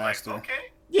puppet master. Like,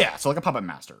 okay. Yeah, so like a puppet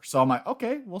master. So I'm like,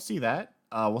 okay, we'll see that.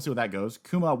 We'll see what that goes.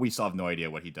 Kuma, we still have no idea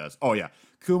what he does. Oh yeah,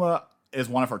 Kuma is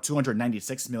one of our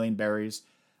 296 million berries.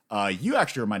 You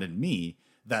actually reminded me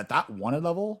that wanted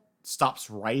level stops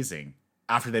rising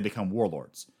after they become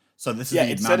warlords. So this is Yeah,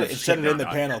 the it amount said of it in the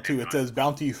shit panel too. It says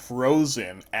bounty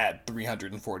frozen at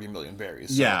 340 million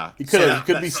berries. So Yeah. he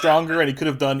could be stronger, and he could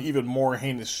have done even more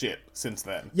heinous shit since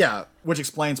then. Yeah, which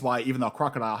explains why even though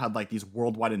Crocodile had like these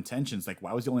worldwide intentions, like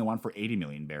why was he only one for 80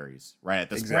 million berries, right?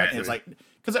 At this point, Exactly. it's like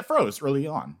because it froze early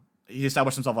on. He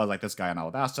established himself as like this guy in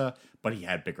Alabasta, but he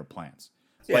had bigger plans.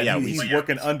 But yeah, he's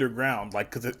working underground,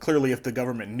 like because clearly, if the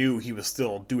government knew he was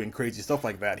still doing crazy stuff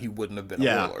like that, he wouldn't have been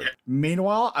a warlord.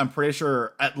 Meanwhile, I'm pretty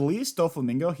sure at least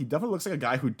Doflamingo, he definitely looks like a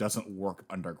guy who doesn't work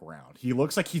underground. He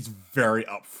looks like he's very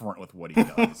upfront with what he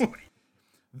does.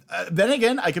 Then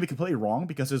again, I could be completely wrong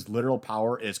because his literal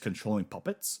power is controlling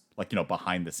puppets, like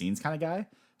behind the scenes kind of guy.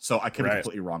 So I could be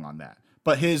completely wrong on that.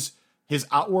 But his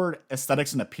outward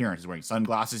aesthetics and appearance, he's wearing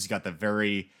sunglasses. He's got the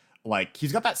very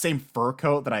he's got that same fur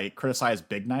coat that I criticized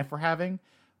Big Knife for having.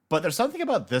 But there's something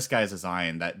about this guy's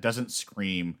design that doesn't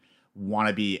scream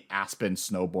wannabe Aspen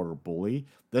snowboarder bully.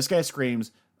 This guy screams,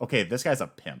 okay, this guy's a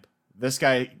pimp. This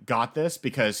guy got this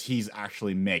because he's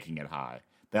actually making it high.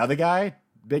 The other guy,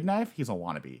 Big Knife, he's a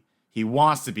wannabe. He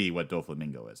wants to be what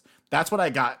Doflamingo is. That's what I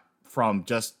got from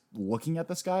just looking at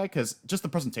this guy, because just the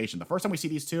presentation. The first time we see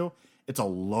these two, it's a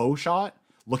low shot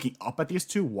looking up at these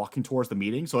two walking towards the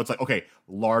meeting. So it's like, okay,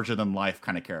 larger than life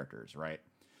kind of characters, right?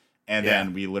 And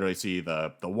then we literally see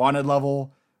the wanted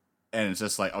level, and it's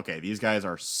just like, okay, these guys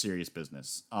are serious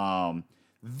business.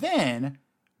 Then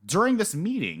during this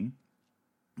meeting,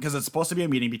 because it's supposed to be a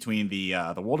meeting between the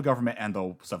world government and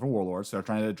the seven warlords, so they're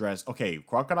trying to address, okay,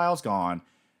 Crocodile's gone.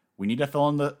 We need to fill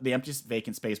in the empty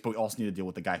vacant space, but we also need to deal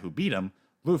with the guy who beat him,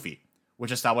 Luffy,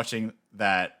 which establishing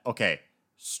that, okay,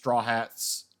 Straw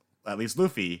Hats, at least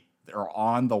Luffy, they're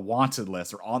on the wanted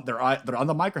list. They're on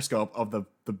the microscope of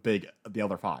the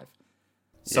other five.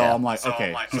 So I'm like,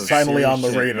 okay, he's so finally on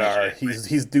the serious radar. shit.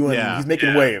 He's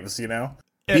making waves,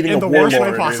 Beating In a the worst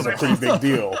way warlord is a possible. pretty big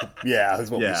deal. Yeah, that's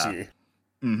what we Yeah. see.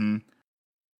 Mm-hmm.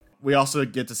 We also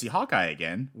get to see Hawkeye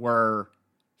again, where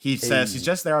he says he's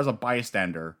just there as a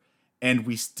bystander, and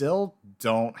we still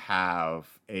don't have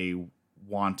a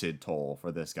wanted toll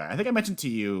for this guy. I think I mentioned to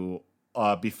you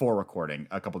before recording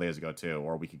a couple days ago too,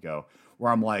 or a week ago,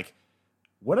 where I'm like,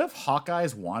 what if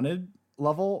Hawkeye's wanted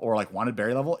level or like wanted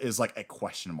berry level is like a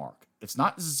question mark? It's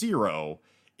not 0.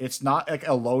 It's not like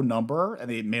a low number and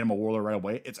they made him a warlord right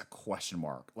away. It's a question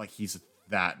mark. Like he's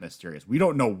that mysterious. We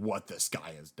don't know what this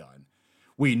guy has done.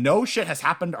 We know shit has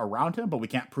happened around him, but we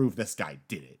can't prove this guy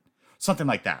did it. Something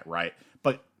like that, right?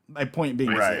 But my point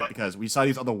being is because we saw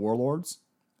these other warlords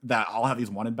that all have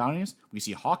these wanted bounties. We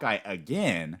see Hawkeye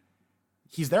again.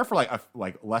 He's there for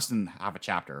like less than half a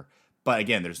chapter, but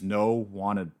again, there's no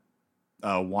wanted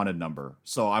number.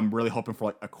 So I'm really hoping for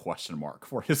like a question mark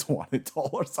for his wanted toll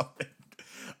or something.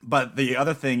 But the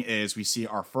other thing is we see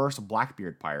our first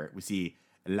Blackbeard pirate. We see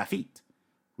Lafitte.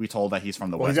 We told that he's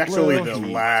from the West He's actually Blue. the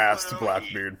last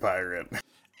Blackbeard pirate.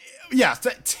 Yeah,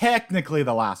 technically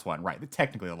the last one, right?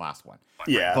 Technically the last one.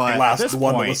 Yeah, But the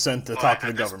one that was sent to talk to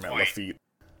the government, Lafitte.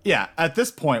 Yeah, at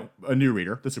this point, a new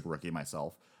reader, the super rookie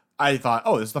myself, I thought,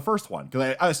 oh, this is the first one.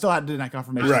 Because I still didn't have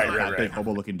confirmation that big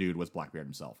hobo-looking dude was Blackbeard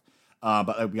himself.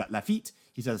 But we got Lafitte.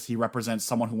 He says he represents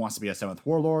someone who wants to be a 7th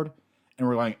warlord. And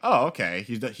we're going, oh, okay.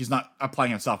 He's not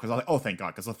applying himself. Because I was like, oh, thank God.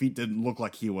 Because Lafitte didn't look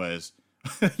like he was...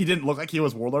 he didn't look like he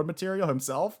was warlord material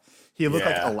himself. He looked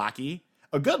like a lackey.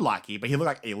 A good lackey, but he looked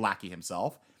like a lackey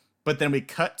himself. But then we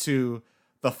cut to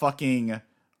the fucking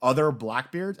other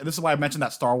Blackbeards. And this is why I mentioned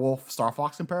that Star Wolf, Star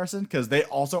Fox comparison. Because they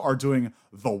also are doing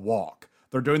the walk.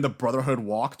 They're doing the Brotherhood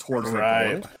walk towards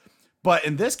their goal. But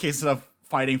in this case, instead of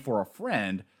fighting for a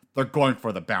friend, they're going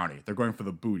for the bounty. They're going for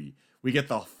the booty. We get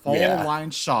the full line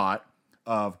shot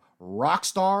of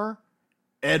Rockstar,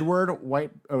 Edward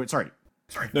White... Oh, sorry.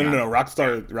 No.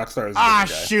 Rockstar is Ah,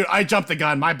 shoot. I jumped the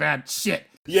gun. My bad. Shit.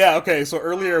 Yeah, okay, so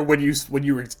earlier when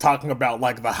you were talking about,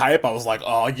 like, the hype, I was like,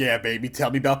 oh, yeah, baby, tell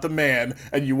me about the man,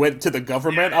 and you went to the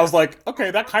government, I was like,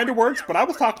 okay, that kind of works, but I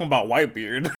was talking about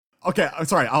Whitebeard. Okay,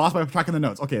 sorry, I lost my track in the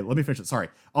notes. Okay, let me finish it. Sorry.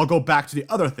 I'll go back to the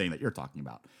other thing that you're talking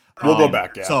about. We'll go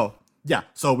back, yeah.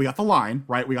 So we got the line,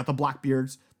 right? We got the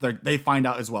Blackbeards. They find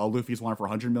out as well, Luffy's wanted for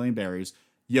 100 million berries.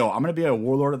 Yo, I'm going to be a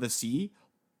warlord of the sea.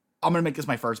 I'm gonna make this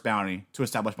my first bounty to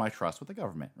establish my trust with the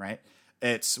government, right?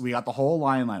 We got the whole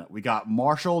line lineup. We got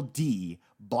Marshall D,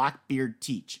 Blackbeard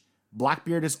Teach.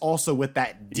 Blackbeard is also with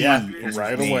that D. Yeah, in his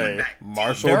right name. away.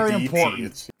 Marshall Very D.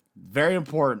 important. Teach. Very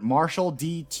important. Marshall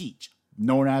D. Teach,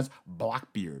 known as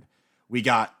Blackbeard. We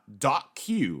got Doc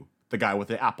Q, the guy with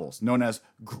the apples, known as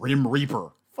Grim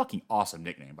Reaper. Fucking awesome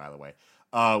nickname, by the way.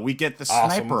 We get the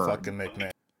sniper. Awesome fucking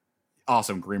nickname.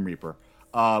 Awesome, Grim Reaper.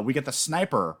 We get the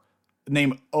sniper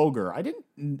named Ogre. I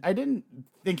didn't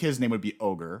think his name would be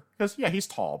Ogre because he's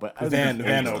tall, but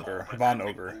Von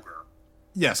Ogre.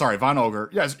 Yeah, sorry, Von Ogre.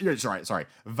 Yes, you're sorry,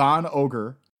 Von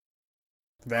Ogre.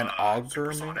 Van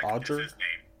Auger, Auger.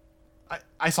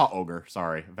 I saw Ogre.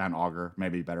 Sorry, Van Auger,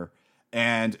 maybe better.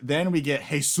 And then we get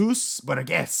Jesus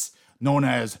Burgess, known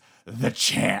as the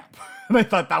Champ. And I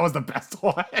thought that was the best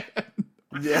one.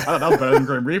 Yeah, I thought that was better than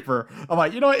Grim Reaper. I'm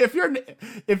like, you know what? If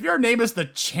your name is the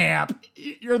Champ,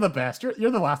 you're the best.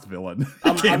 You're the last villain.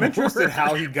 I'm interested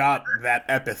how he got that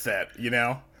epithet. You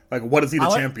know, like what is he the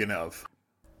champion of?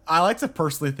 I like to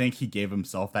personally think he gave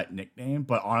himself that nickname,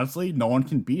 but honestly, no one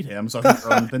can beat him, so he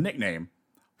earned the nickname.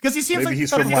 Because he seems Maybe like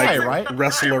he's the from guy, like right?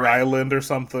 Wrestler Island or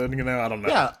something. You know, I don't know.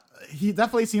 Yeah, he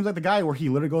definitely seems like the guy where he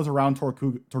literally goes around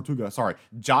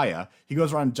Jaya. He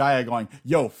goes around Jaya going,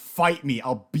 "Yo, fight me,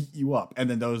 I'll beat you up." And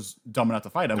then those dumb enough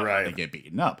to fight him, they get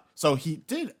beaten up. So he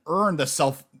did earn the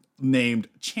self-named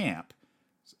champ.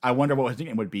 I wonder what his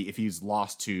nickname would be if he's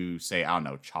lost to, say, I don't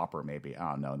know, Chopper, maybe. I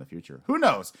don't know, in the future. Who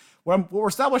knows? What we're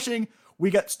establishing,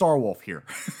 we get Starwolf here.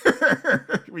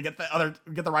 we get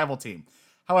the rival team.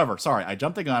 However, sorry, I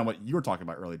jumped the gun on what you were talking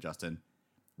about earlier, Justin.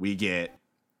 We get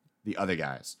the other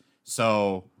guys.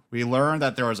 So we learned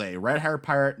that there was a red-haired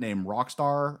pirate named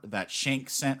Rockstar that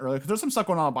Shanks sent earlier. Because there's some stuff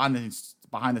going on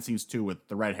behind the scenes, too, with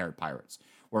the red-haired pirates,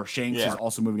 where Shanks is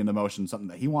also moving into motion, something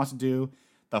that he wants to do.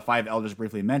 The five elders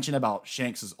briefly mentioned about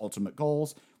Shanks' ultimate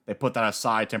goals. They put that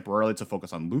aside temporarily to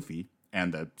focus on Luffy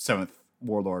and the 7th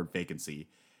Warlord vacancy.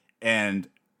 And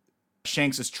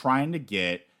Shanks is trying to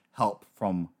get help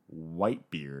from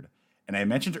Whitebeard. And I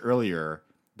mentioned earlier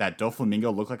that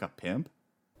Doflamingo looked like a pimp.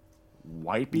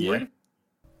 Whitebeard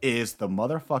is the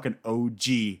motherfucking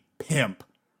OG pimp.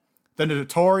 The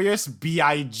notorious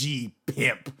B.I.G.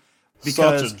 pimp.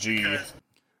 Such a G.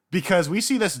 Because we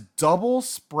see this double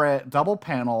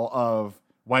panel of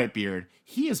Whitebeard.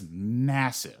 He is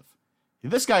massive.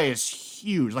 This guy is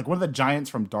huge, like one of the giants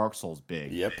from Dark Souls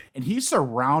big. Yep. And he's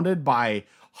surrounded by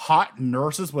hot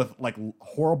nurses with like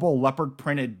horrible leopard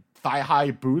printed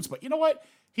thigh-high boots. But you know what?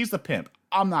 He's the pimp.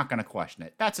 I'm not going to question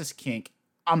it. That's his kink.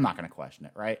 I'm not going to question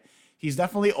it, right? He's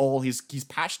definitely old. He's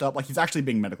patched up. Like he's actually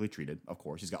being medically treated, of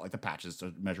course. He's got like the patches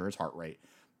to measure his heart rate.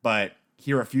 But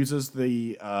he refuses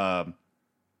the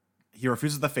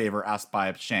favor asked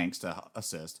by Shanks to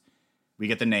assist. We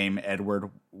get the name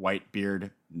Edward Whitebeard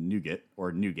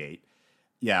Newgate.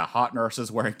 Yeah, hot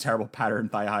nurses wearing terrible pattern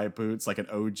thigh-high boots like an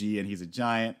OG, and he's a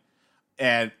giant.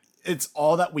 And it's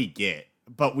all that we get.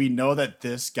 But we know that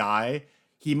this guy,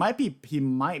 he might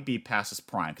be past his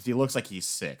prime because he looks like he's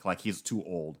sick, like he's too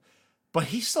old. But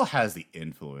he still has the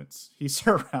influence. He's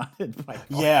surrounded by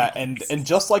and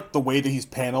just like the way that he's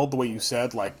paneled, the way you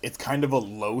said, like it's kind of a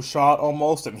low shot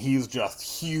almost, and he's just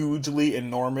hugely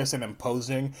enormous and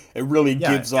imposing. It really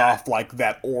gives off like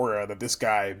that aura that this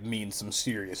guy means some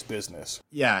serious business.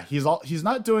 Yeah, he's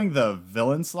not doing the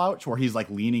villain slouch where he's like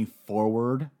leaning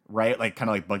forward, right? Like kind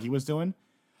of like Buggy was doing.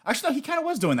 Actually, no, he kind of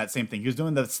was doing that same thing. He was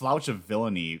doing the slouch of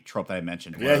villainy trope that I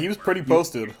mentioned. Yeah, he was pretty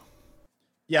posted.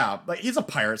 Yeah, but he's a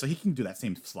pirate, so he can do that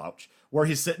same slouch where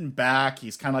he's sitting back,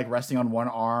 he's kind of like resting on one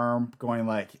arm, going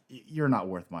like, "You're not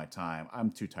worth my time.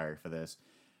 I'm too tired for this."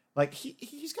 Like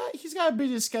he's got a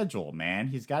busy schedule, man.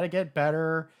 He's got to get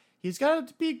better. He's got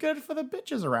to be good for the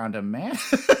bitches around him, man.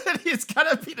 He's got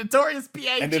to be notorious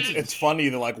PhD. And it's funny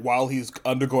that like while he's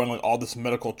undergoing like all this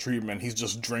medical treatment, he's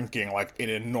just drinking like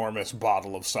an enormous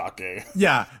bottle of sake.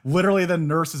 Yeah, literally the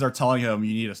nurses are telling him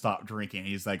you need to stop drinking.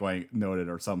 He's like going noted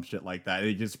or some shit like that. And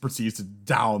he just proceeds to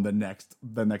down the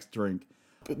next drink.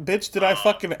 But, bitch, did I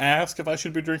fucking ask if I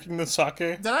should be drinking this sake?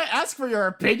 Did I ask for your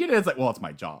opinion? It's like, well, it's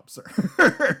my job,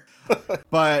 sir.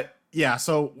 But yeah,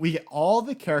 so we get all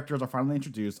the characters are finally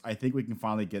introduced. I think we can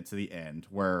finally get to the end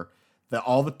where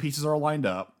all the pieces are lined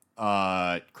up.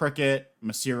 Cricket,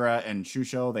 Masira, and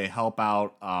Shusho, they help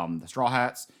out the Straw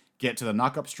Hats get to the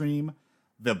knock-up stream.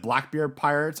 The Blackbeard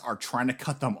pirates are trying to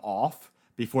cut them off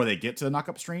before they get to the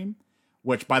knock-up stream,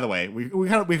 which, by the way, we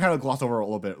kind of glossed over a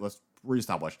little bit. Let's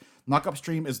reestablish. Knock-up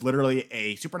stream is literally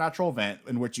a supernatural event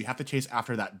in which you have to chase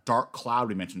after that dark cloud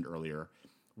we mentioned earlier,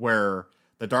 where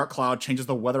the dark cloud changes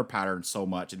the weather pattern so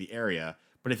much in the area.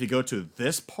 But if you go to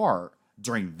this part,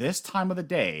 during this time of the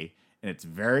day, and it's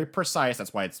very precise.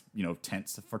 That's why it's,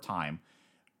 tense for time.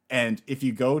 And if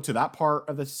you go to that part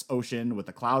of this ocean with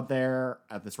the cloud there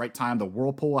at this right time, the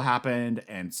whirlpool happened,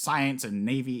 and science and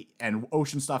navy and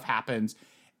ocean stuff happens,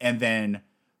 and then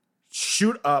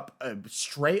shoot up a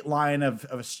straight line of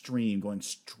a stream going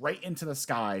straight into the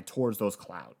sky towards those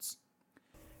clouds.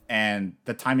 And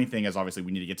the timing thing is obviously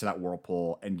we need to get to that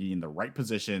whirlpool and get in the right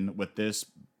position with this,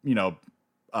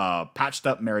 patched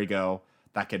up merry-go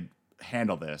that could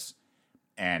handle this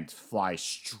and fly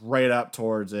straight up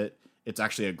towards it. It's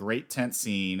actually a great tense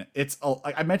scene. It's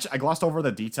like I mentioned, I glossed over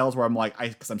the details where I'm like,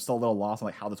 because I'm still a little lost on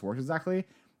like how this works exactly.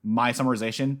 My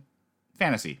summarization: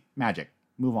 fantasy, magic.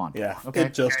 Move on. Yeah. Okay.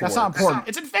 It just That's works. not important.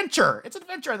 It's adventure. It's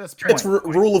adventure at this point. It's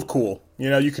rule of cool.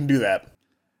 You can do that.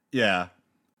 Yeah.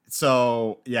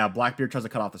 So yeah, Blackbeard tries to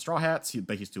cut off the Straw Hats,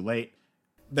 but he's too late.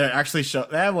 They actually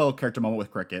they had a little character moment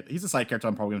with Cricket. He's a side character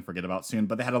I'm probably gonna forget about soon,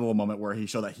 but they had a little moment where he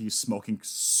showed that he's smoking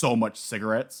so much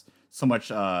cigarettes, so much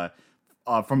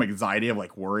from anxiety of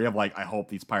like worry of like I hope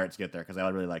these pirates get there because I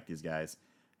really like these guys.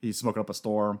 He's smoking up a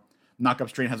storm. Knock Up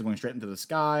Stream has it going straight into the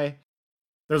sky.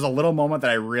 There's a little moment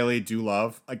that I really do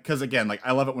love, because again, like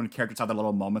I love it when characters have their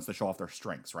little moments to show off their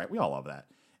strengths, right? We all love that.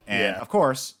 And of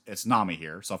course, it's Nami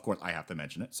here, so of course I have to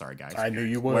mention it. Sorry, guys. I knew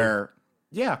you would.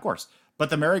 Yeah, of course. But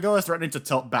the merry-go is threatening to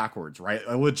tilt backwards, right?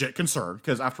 A legit concern,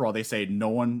 because after all, they say no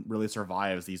one really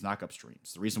survives these knock-up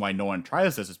streams. The reason why no one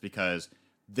tries this is because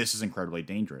this is incredibly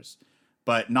dangerous.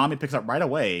 But Nami picks up right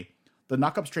away, the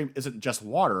knock-up stream isn't just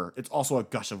water, it's also a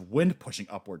gush of wind pushing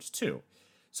upwards too.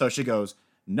 So she goes,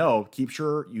 no, keep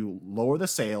sure you lower the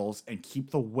sails and keep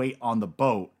the weight on the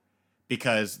boat,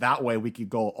 because that way we could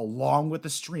go along with the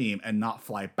stream and not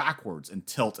fly backwards and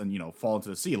tilt and, fall into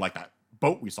the sea like that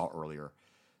boat we saw earlier.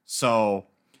 So,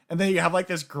 and then you have like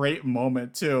this great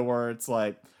moment too, where it's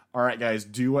like, all right, guys,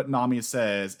 do what Nami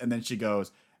says. And then she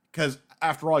goes, because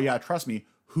after all, you gotta trust me,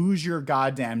 who's your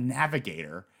goddamn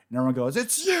navigator? And everyone goes,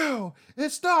 it's you,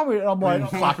 it's Nami. And I'm like,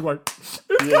 clapping like,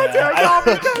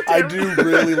 I do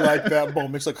really like that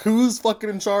moment. It's like, who's fucking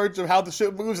in charge of how the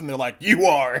ship moves? And they're like, you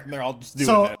are. And they're all just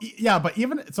doing it. Yeah, but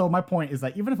my point is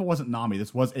that even if it wasn't Nami,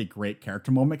 this was a great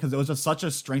character moment, because it was just such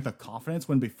a strength of confidence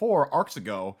when before, arcs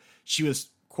ago, she was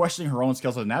questioning her own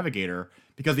skills as a navigator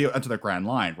because they enter the Grand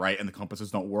Line, right? And the compasses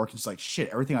don't work. And she's like, shit,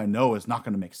 everything I know is not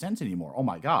going to make sense anymore. Oh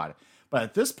my God. But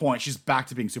at this point, she's back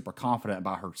to being super confident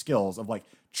about her skills of like,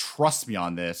 trust me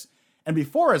on this. And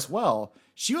before as well,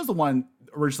 she was the one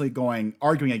originally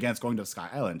arguing against going to Sky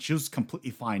Island. She was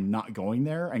completely fine not going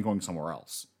there and going somewhere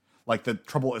else. Like the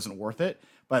trouble isn't worth it.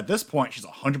 But at this point, she's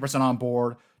 100% on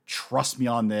board. Trust me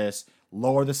on this.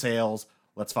 Lower the sails.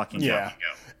 Let's fucking go.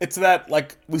 It's that,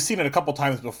 like, we've seen it a couple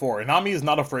times before. Nami is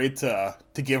not afraid to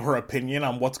give her opinion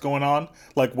on what's going on.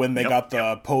 Like when they got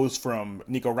the pose from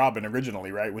Nico Robin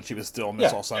originally, right? When she was still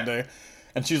Miss All Sunday. Yeah.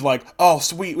 And she's like, oh,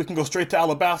 sweet, we can go straight to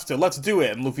Alabasta. Let's do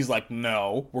it. And Luffy's like,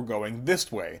 no, we're going this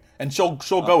way. And she'll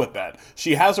go with that.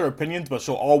 She has her opinions, but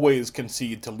she'll always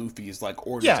concede to Luffy's, like,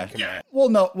 orders and command. We'll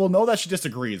know that she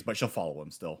disagrees, but she'll follow him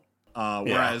still.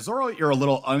 Whereas Zoro, you're a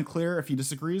little unclear if he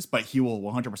disagrees, but he will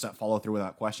 100% follow through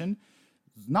without question.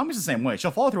 Nami's the same way.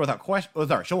 She'll follow through without question.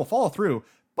 She will follow through,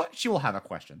 but she will have a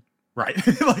question, right?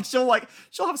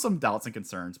 she'll have some doubts and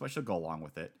concerns, but she'll go along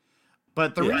with it.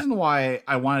 But the reason why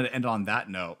I wanted to end on that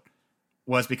note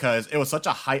was because it was such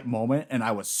a hype moment, and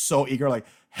I was so eager, like,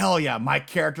 hell yeah, my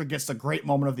character gets the great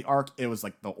moment of the arc. It was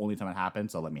like the only time it happened,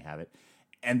 so let me have it.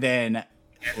 And then it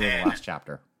was the last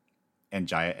chapter, and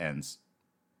Jaya ends.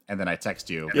 And then I text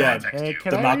you. Yeah,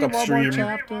 the knock-up stream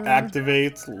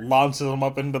activates, launches them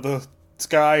up into the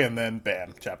sky, and then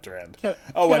bam, chapter end.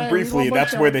 And briefly,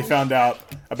 that's where they found out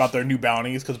about their new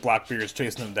bounties, because Blackbeard's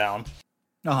chasing them down.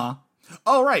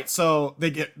 Oh, right. So they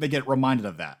get reminded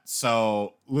of that.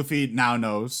 So Luffy now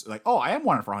knows, like, oh, I am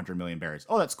wanted for 100 million berries.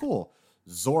 Oh, that's cool.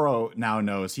 Zoro now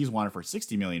knows he's wanted for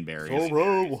 60 million berries.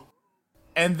 Zoro.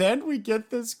 And then we get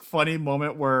this funny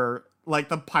moment where, like,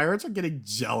 the pirates are getting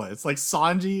jealous. Like,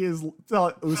 Sanji is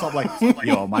telling Usopp, like,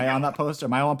 yo, am I on that poster?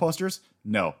 Am I on posters?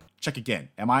 No. Check again.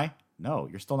 Am I? No,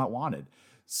 you're still not wanted.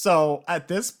 So at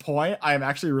this point, I am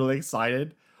actually really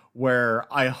excited, where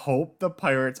I hope the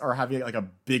pirates are having like a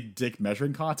big dick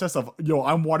measuring contest of, yo,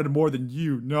 I'm wanted more than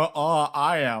you. Nuh-uh,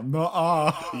 I am.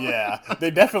 Nuh-uh. Yeah,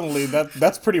 they definitely,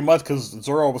 that's pretty much because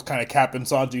Zoro was kind of capping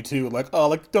Sanji too. Like, oh,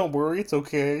 like, don't worry, it's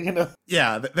okay, you know?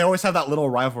 Yeah, they always have that little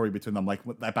rivalry between them, like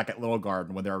back at Little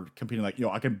Garden when they're competing, like, yo,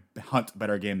 I can hunt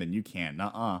better game than you can.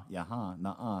 Nuh-uh, yeah, huh,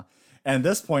 nuh-uh. And at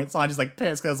this point, Sanji's like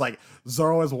pissed because like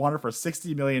Zoro is wanted for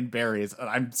 60 million berries, and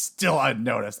I'm still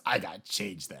unnoticed. I gotta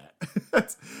change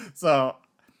that. So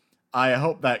I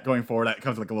hope that going forward that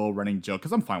becomes like a little running joke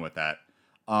because I'm fine with that.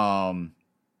 Um,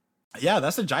 yeah,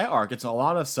 that's the Jaya arc. It's a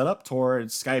lot of setup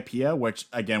towards Skypiea, which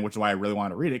is why I really wanted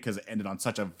to read it because it ended on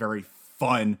such a very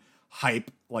fun,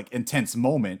 hype, like intense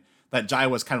moment that Jaya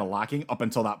was kind of lacking up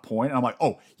until that point. And I'm like,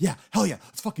 oh yeah, hell yeah,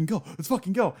 let's fucking go, let's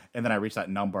fucking go. And then I reached that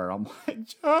number. And I'm like,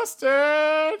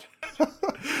 Justin,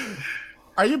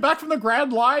 are you back from the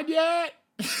Grand Line yet?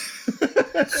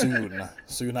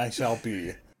 Soon I shall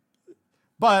be.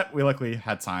 But we luckily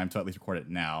had time to at least record it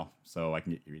now, so I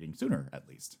can get you reading sooner at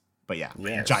least. But yeah,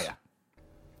 yes. Jaya.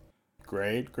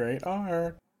 Great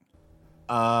art.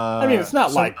 I mean, it's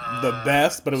not like the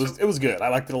best, but it was good. I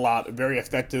liked it a lot. Very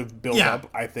effective build up,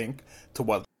 I think, to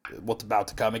what's about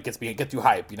to come. It gets you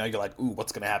hype. You know, you're like, ooh,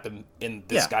 what's gonna happen in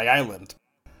this Sky Island?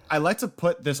 I like to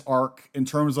put this arc in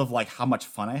terms of like how much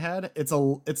fun I had.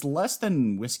 It's less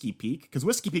than Whiskey Peak because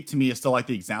Whiskey Peak to me is still like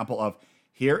the example of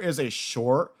here is a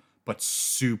short but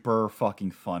super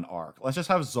fucking fun arc. Let's just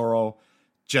have Zoro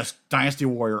just Dynasty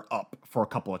Warrior up for a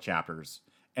couple of chapters.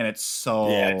 And it's so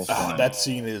fun. That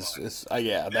scene is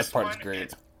that part is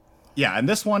great. Yeah, and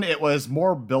this one, it was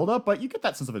more build-up, but you get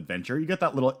that sense of adventure. You get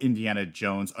that little Indiana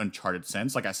Jones Uncharted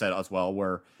sense, like I said as well,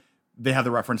 where they have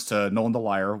the reference to Nolan the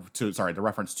Liar, the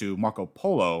reference to Marco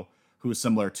Polo, who is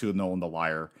similar to Nolan the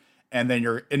Liar. And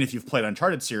then if you've played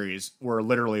Uncharted series, where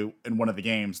literally in one of the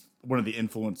games, one of the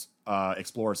influence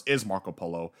explorers is Marco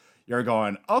Polo, you're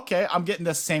going, okay, I'm getting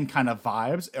the same kind of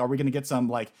vibes. Are we going to get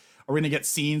are we going to get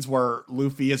scenes where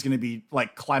Luffy is going to be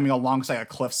like climbing alongside a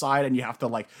cliffside and you have to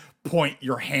like point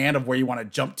your hand of where you want to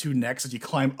jump to next as you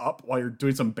climb up while you're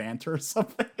doing some banter or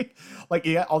something? Like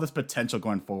you got all this potential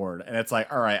going forward. And it's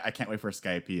like, all right, I can't wait for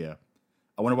Skypiea.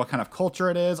 I wonder what kind of culture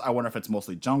it is. I wonder if it's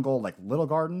mostly jungle, like Little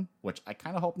Garden, which I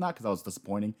kind of hope not because that was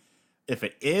disappointing. If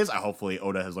it is, hopefully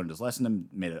Oda has learned his lesson and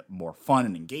made it more fun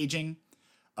and engaging.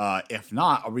 If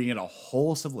not, are we going to get a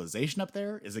whole civilization up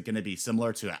there? Is it going to be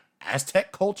similar to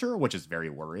Aztec culture, which is very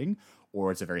worrying?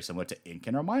 Or is it very similar to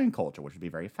Incan or Mayan culture, which would be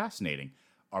very fascinating?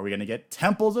 Are we going to get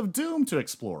temples of doom to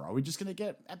explore? Are we just going to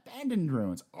get abandoned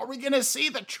ruins? Are we going to see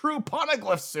the true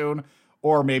poneglyph soon?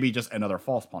 Or maybe just another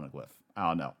false poneglyph? I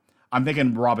don't know. I'm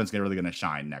thinking Robin's really going to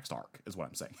shine next arc, is what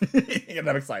I'm saying. And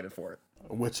I'm excited for it.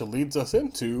 Which leads us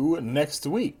into next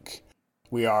week.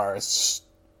 We are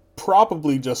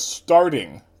probably just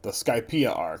starting the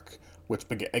Skypiea arc, which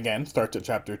again starts at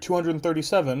chapter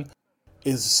 237,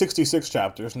 is 66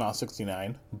 chapters, not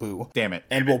 69. Boo. Damn it.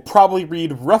 And we'll probably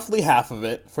read roughly half of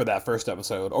it for that first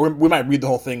episode. Or we might read the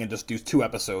whole thing and just do 2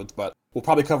 episodes, but we'll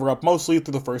probably cover up mostly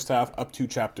through the first half up to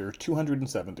chapter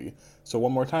 270. So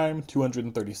one more time,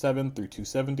 237 through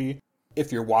 270,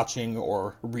 if you're watching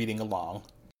or reading along.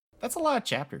 That's a lot of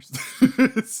chapters.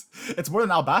 It's more than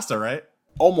Alabasta, right?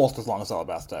 Almost as long as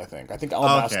Alabasta, I think. I think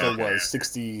Alabasta was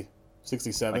 60,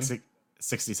 67. Like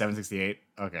 67, 68?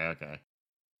 Okay.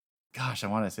 Gosh, I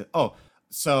want to say... Oh,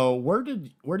 so what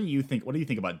do you think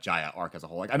about Jaya arc as a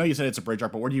whole? Like, I know you said it's a bridge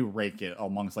arc, but where do you rank it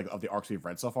amongst like of the arcs we've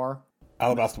read so far?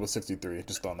 Alabasta was 63,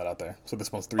 just throwing that out there. So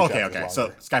this one's 3 chapters longer. So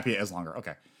Skypiea is longer.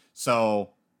 Okay.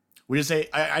 So we just say...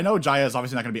 I know Jaya is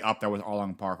obviously not going to be up there with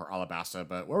Arlong Park or Alabasta,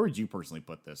 but where would you personally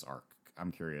put this arc?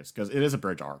 I'm curious, because it is a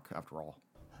bridge arc, after all.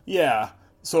 Yeah.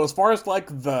 So as far as like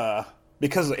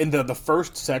because in the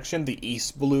first section, the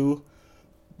East Blue,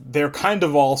 they're kind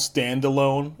of all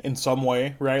standalone in some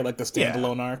way, right? Like the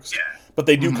standalone arcs. Yeah. But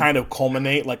they do kind of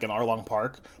culminate like in Arlong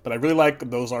Park. But I really like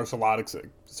those arcs a lot, except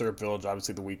Syrup Village,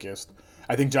 obviously the weakest.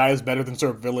 I think Jaya is better than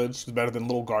Syrup Village, it's better than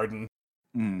Little Garden.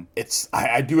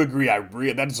 I do agree.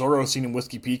 That Zoro scene in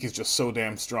Whiskey Peak is just so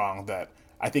damn strong that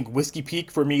I think Whiskey Peak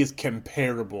for me is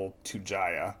comparable to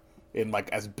Jaya in like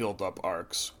as build-up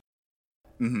arcs.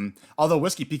 Although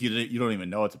Whiskey Peak, you don't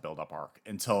even know it's a build-up arc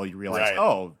until you realize,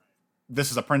 oh, this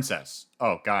is a princess.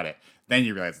 Oh, got it. Then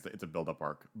you realize it's a build-up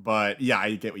arc. But yeah,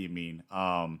 I get what you mean.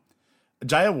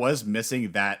 Jaya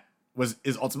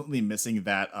is ultimately missing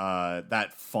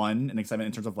that fun and excitement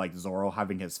in terms of like Zoro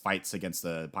having his fights against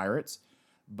the pirates.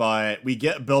 But we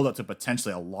get build up to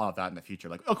potentially a lot of that in the future.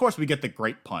 Like, of course, we get the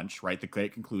great punch, right? The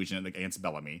great conclusion against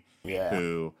Bellamy,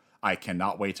 who I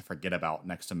cannot wait to forget about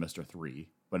next to Mr. 3.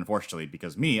 But unfortunately,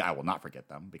 because I will not forget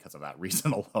them because of that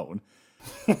reason alone.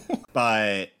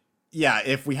 But yeah,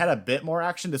 if we had a bit more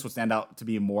action, this would stand out to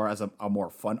be more as a more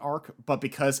fun arc. But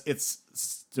because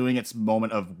it's doing its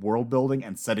moment of world building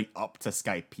and setting up to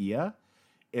Skypiea,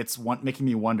 it's making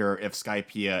me wonder if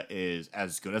Skypiea is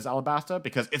as good as Alabasta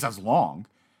because it's as long.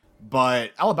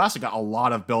 But Alabasta got a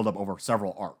lot of build up over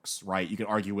several arcs, right? You could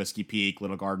argue Whiskey Peak,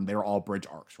 Little Garden, they were all bridge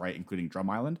arcs, right? Including Drum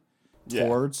Island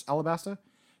towards Alabasta.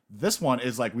 This one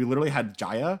is like we literally had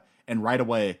Jaya, and right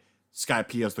away,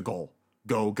 Skypiea is the goal.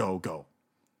 Go, go, go.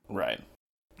 Right.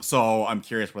 So I'm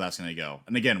curious where that's going to go.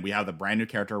 And again, we have the brand new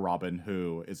character, Robin,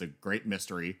 who is a great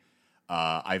mystery.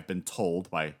 I've been told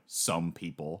by some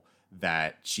people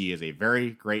that she is a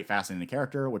very great, fascinating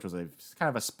character, which was a kind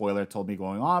of a spoiler told me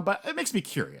going on, but it makes me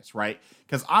curious, right?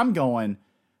 Because I'm going,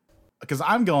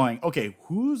 okay,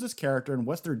 who's this character and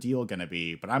what's their deal going to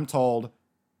be? But I'm told,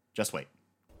 just wait.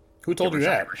 Who told you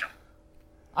that?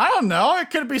 I don't know. It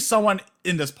could be someone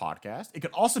in this podcast. It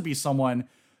could also be someone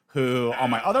who on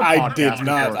my other podcast. I did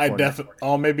not. I definitely.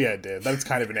 Oh, maybe I did. That's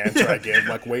kind of an answer I gave.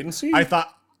 Like, wait and see. I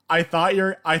thought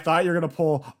you're gonna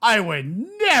pull. I would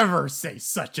never say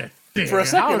such a thing. For a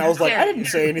second, I was like, I didn't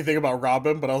say anything about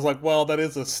Robin, but I was like, well, that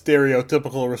is a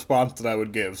stereotypical response that I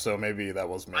would give, so maybe that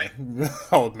was me.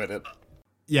 I'll admit it.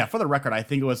 Yeah, for the record, I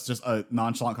think it was just a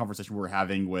nonchalant conversation we were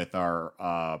having with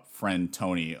our friend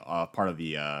Tony, part of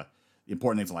the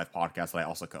Important Things in Life podcast that I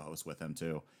also co-host with him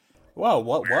too. Wow,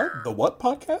 what? The what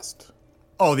podcast?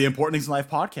 Oh, the Important Things in Life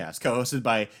podcast, co-hosted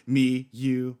by me,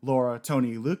 you, Laura,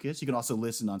 Tony, Lucas. You can also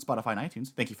listen on Spotify and iTunes.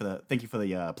 Thank you for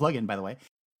the plug-in, by the way.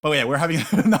 But yeah, we're having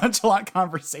a nonchalant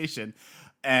conversation,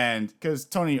 and because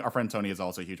Tony, our friend Tony, is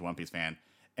also a huge One Piece fan,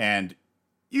 and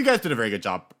you guys did a very good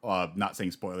job not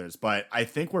saying spoilers. But I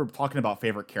think we're talking about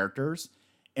favorite characters,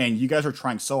 and you guys are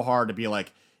trying so hard to be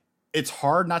like, it's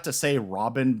hard not to say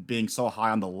Robin being so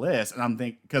high on the list, and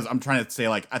because I'm trying to say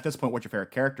like at this point, what's your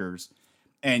favorite characters?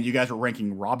 And you guys were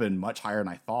ranking Robin much higher than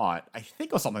I thought. I think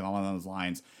it was something along those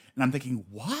lines. And I'm thinking,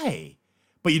 why?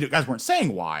 But you guys weren't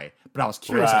saying why. But I was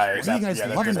curious. Right. Like, why are you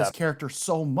guys loving this character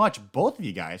so much? Both of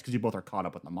you guys, because you both are caught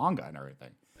up with the manga and everything.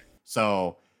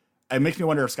 So it makes me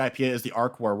wonder if Skypiea is the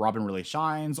arc where Robin really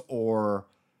shines, or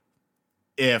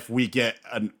if we get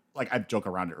I joke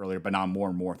around it earlier, but now I'm more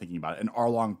and more thinking about it. An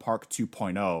Arlong Park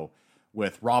 2.0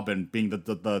 with Robin being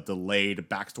the delayed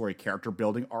backstory character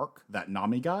building arc that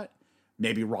Nami got.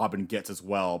 Maybe Robin gets as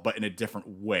well, but in a different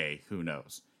way. Who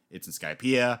knows? It's in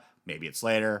Skypiea. Maybe it's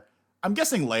later. I'm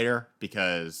guessing later,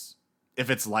 because if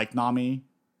it's like Nami,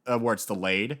 where it's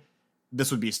delayed,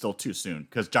 this would be still too soon.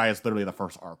 Because Jaya is literally the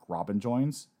first arc Robin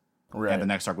joins. Right. And the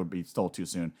next arc would be still too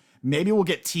soon. Maybe we'll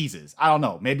get teases. I don't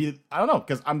know.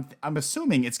 Because I'm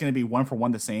assuming it's going to be one for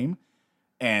one the same.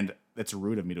 And it's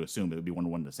rude of me to assume it would be one to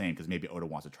one the same, because maybe Oda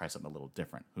wants to try something a little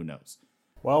different. Who knows?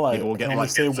 Well, we'll can only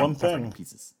say one thing.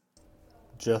 Pieces.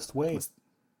 Just wait.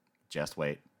 Just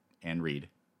wait and read.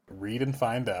 Read and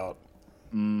find out.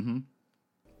 Mm-hmm.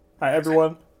 Hi,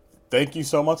 everyone. Thank you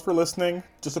so much for listening.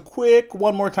 Just a quick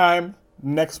one more time.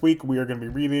 Next week, we are going to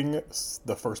be reading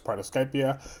the first part of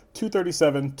Skypiea,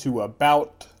 237 to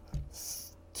about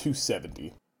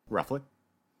 270. Roughly.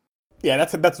 Yeah,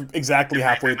 that's exactly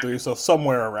halfway through, so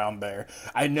somewhere around there.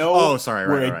 I know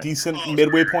where a decent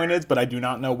midway point is, but I do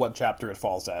not know what chapter it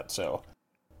falls at, so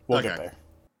we'll get there.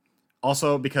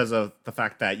 Also, because of the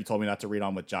fact that you told me not to read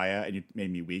on with Jaya and you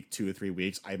made me weak 2 or 3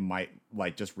 weeks, I might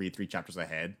just read 3 chapters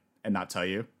ahead and not tell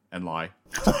you and lie.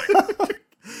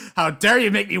 How dare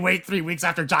you make me wait 3 weeks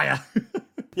after Jaya?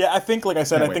 Yeah, I think, like I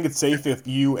said, I think it's safe if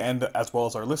you and as well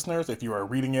as our listeners, if you are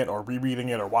reading it or rereading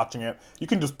it or watching it, you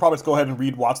can just probably go ahead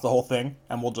and watch the whole thing,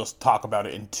 and we'll just talk about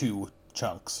it in 2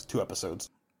 chunks, 2 episodes.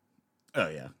 Oh,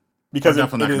 yeah. Because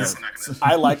it is,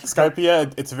 I like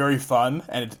Skypiea. It's very fun,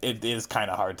 and it is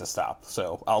kind of hard to stop.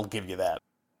 So I'll give you that.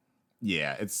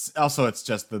 Yeah, it's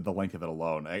just the length of it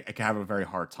alone. I can have a very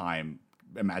hard time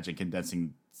imagine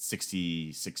condensing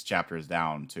 66 chapters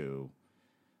down to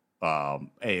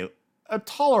a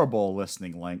tolerable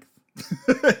listening length.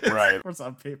 Right. For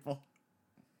some people.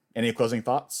 Any closing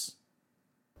thoughts?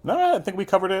 No, I think we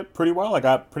covered it pretty well. I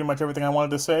got pretty much everything I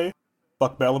wanted to say.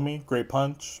 Fuck Bellamy, great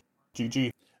punch.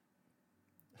 GG.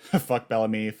 Fuck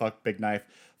Bellamy, fuck Big Knife.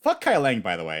 Fuck Kai Lang,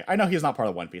 by the way. I know he's not part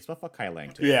of One Piece, but fuck Kai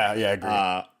Lang, too. Yeah,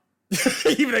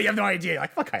 agree. Even though you have no idea,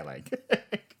 like, fuck Kai Lang.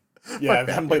 Yeah, I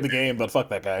haven't played the game, but fuck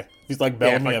that guy. He's like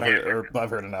Bellamy, I've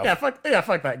heard enough. Yeah, fuck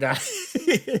that guy.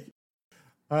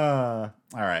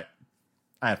 Alright.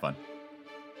 I had fun.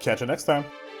 Catch you next time.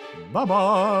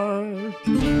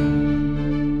 Bye-bye.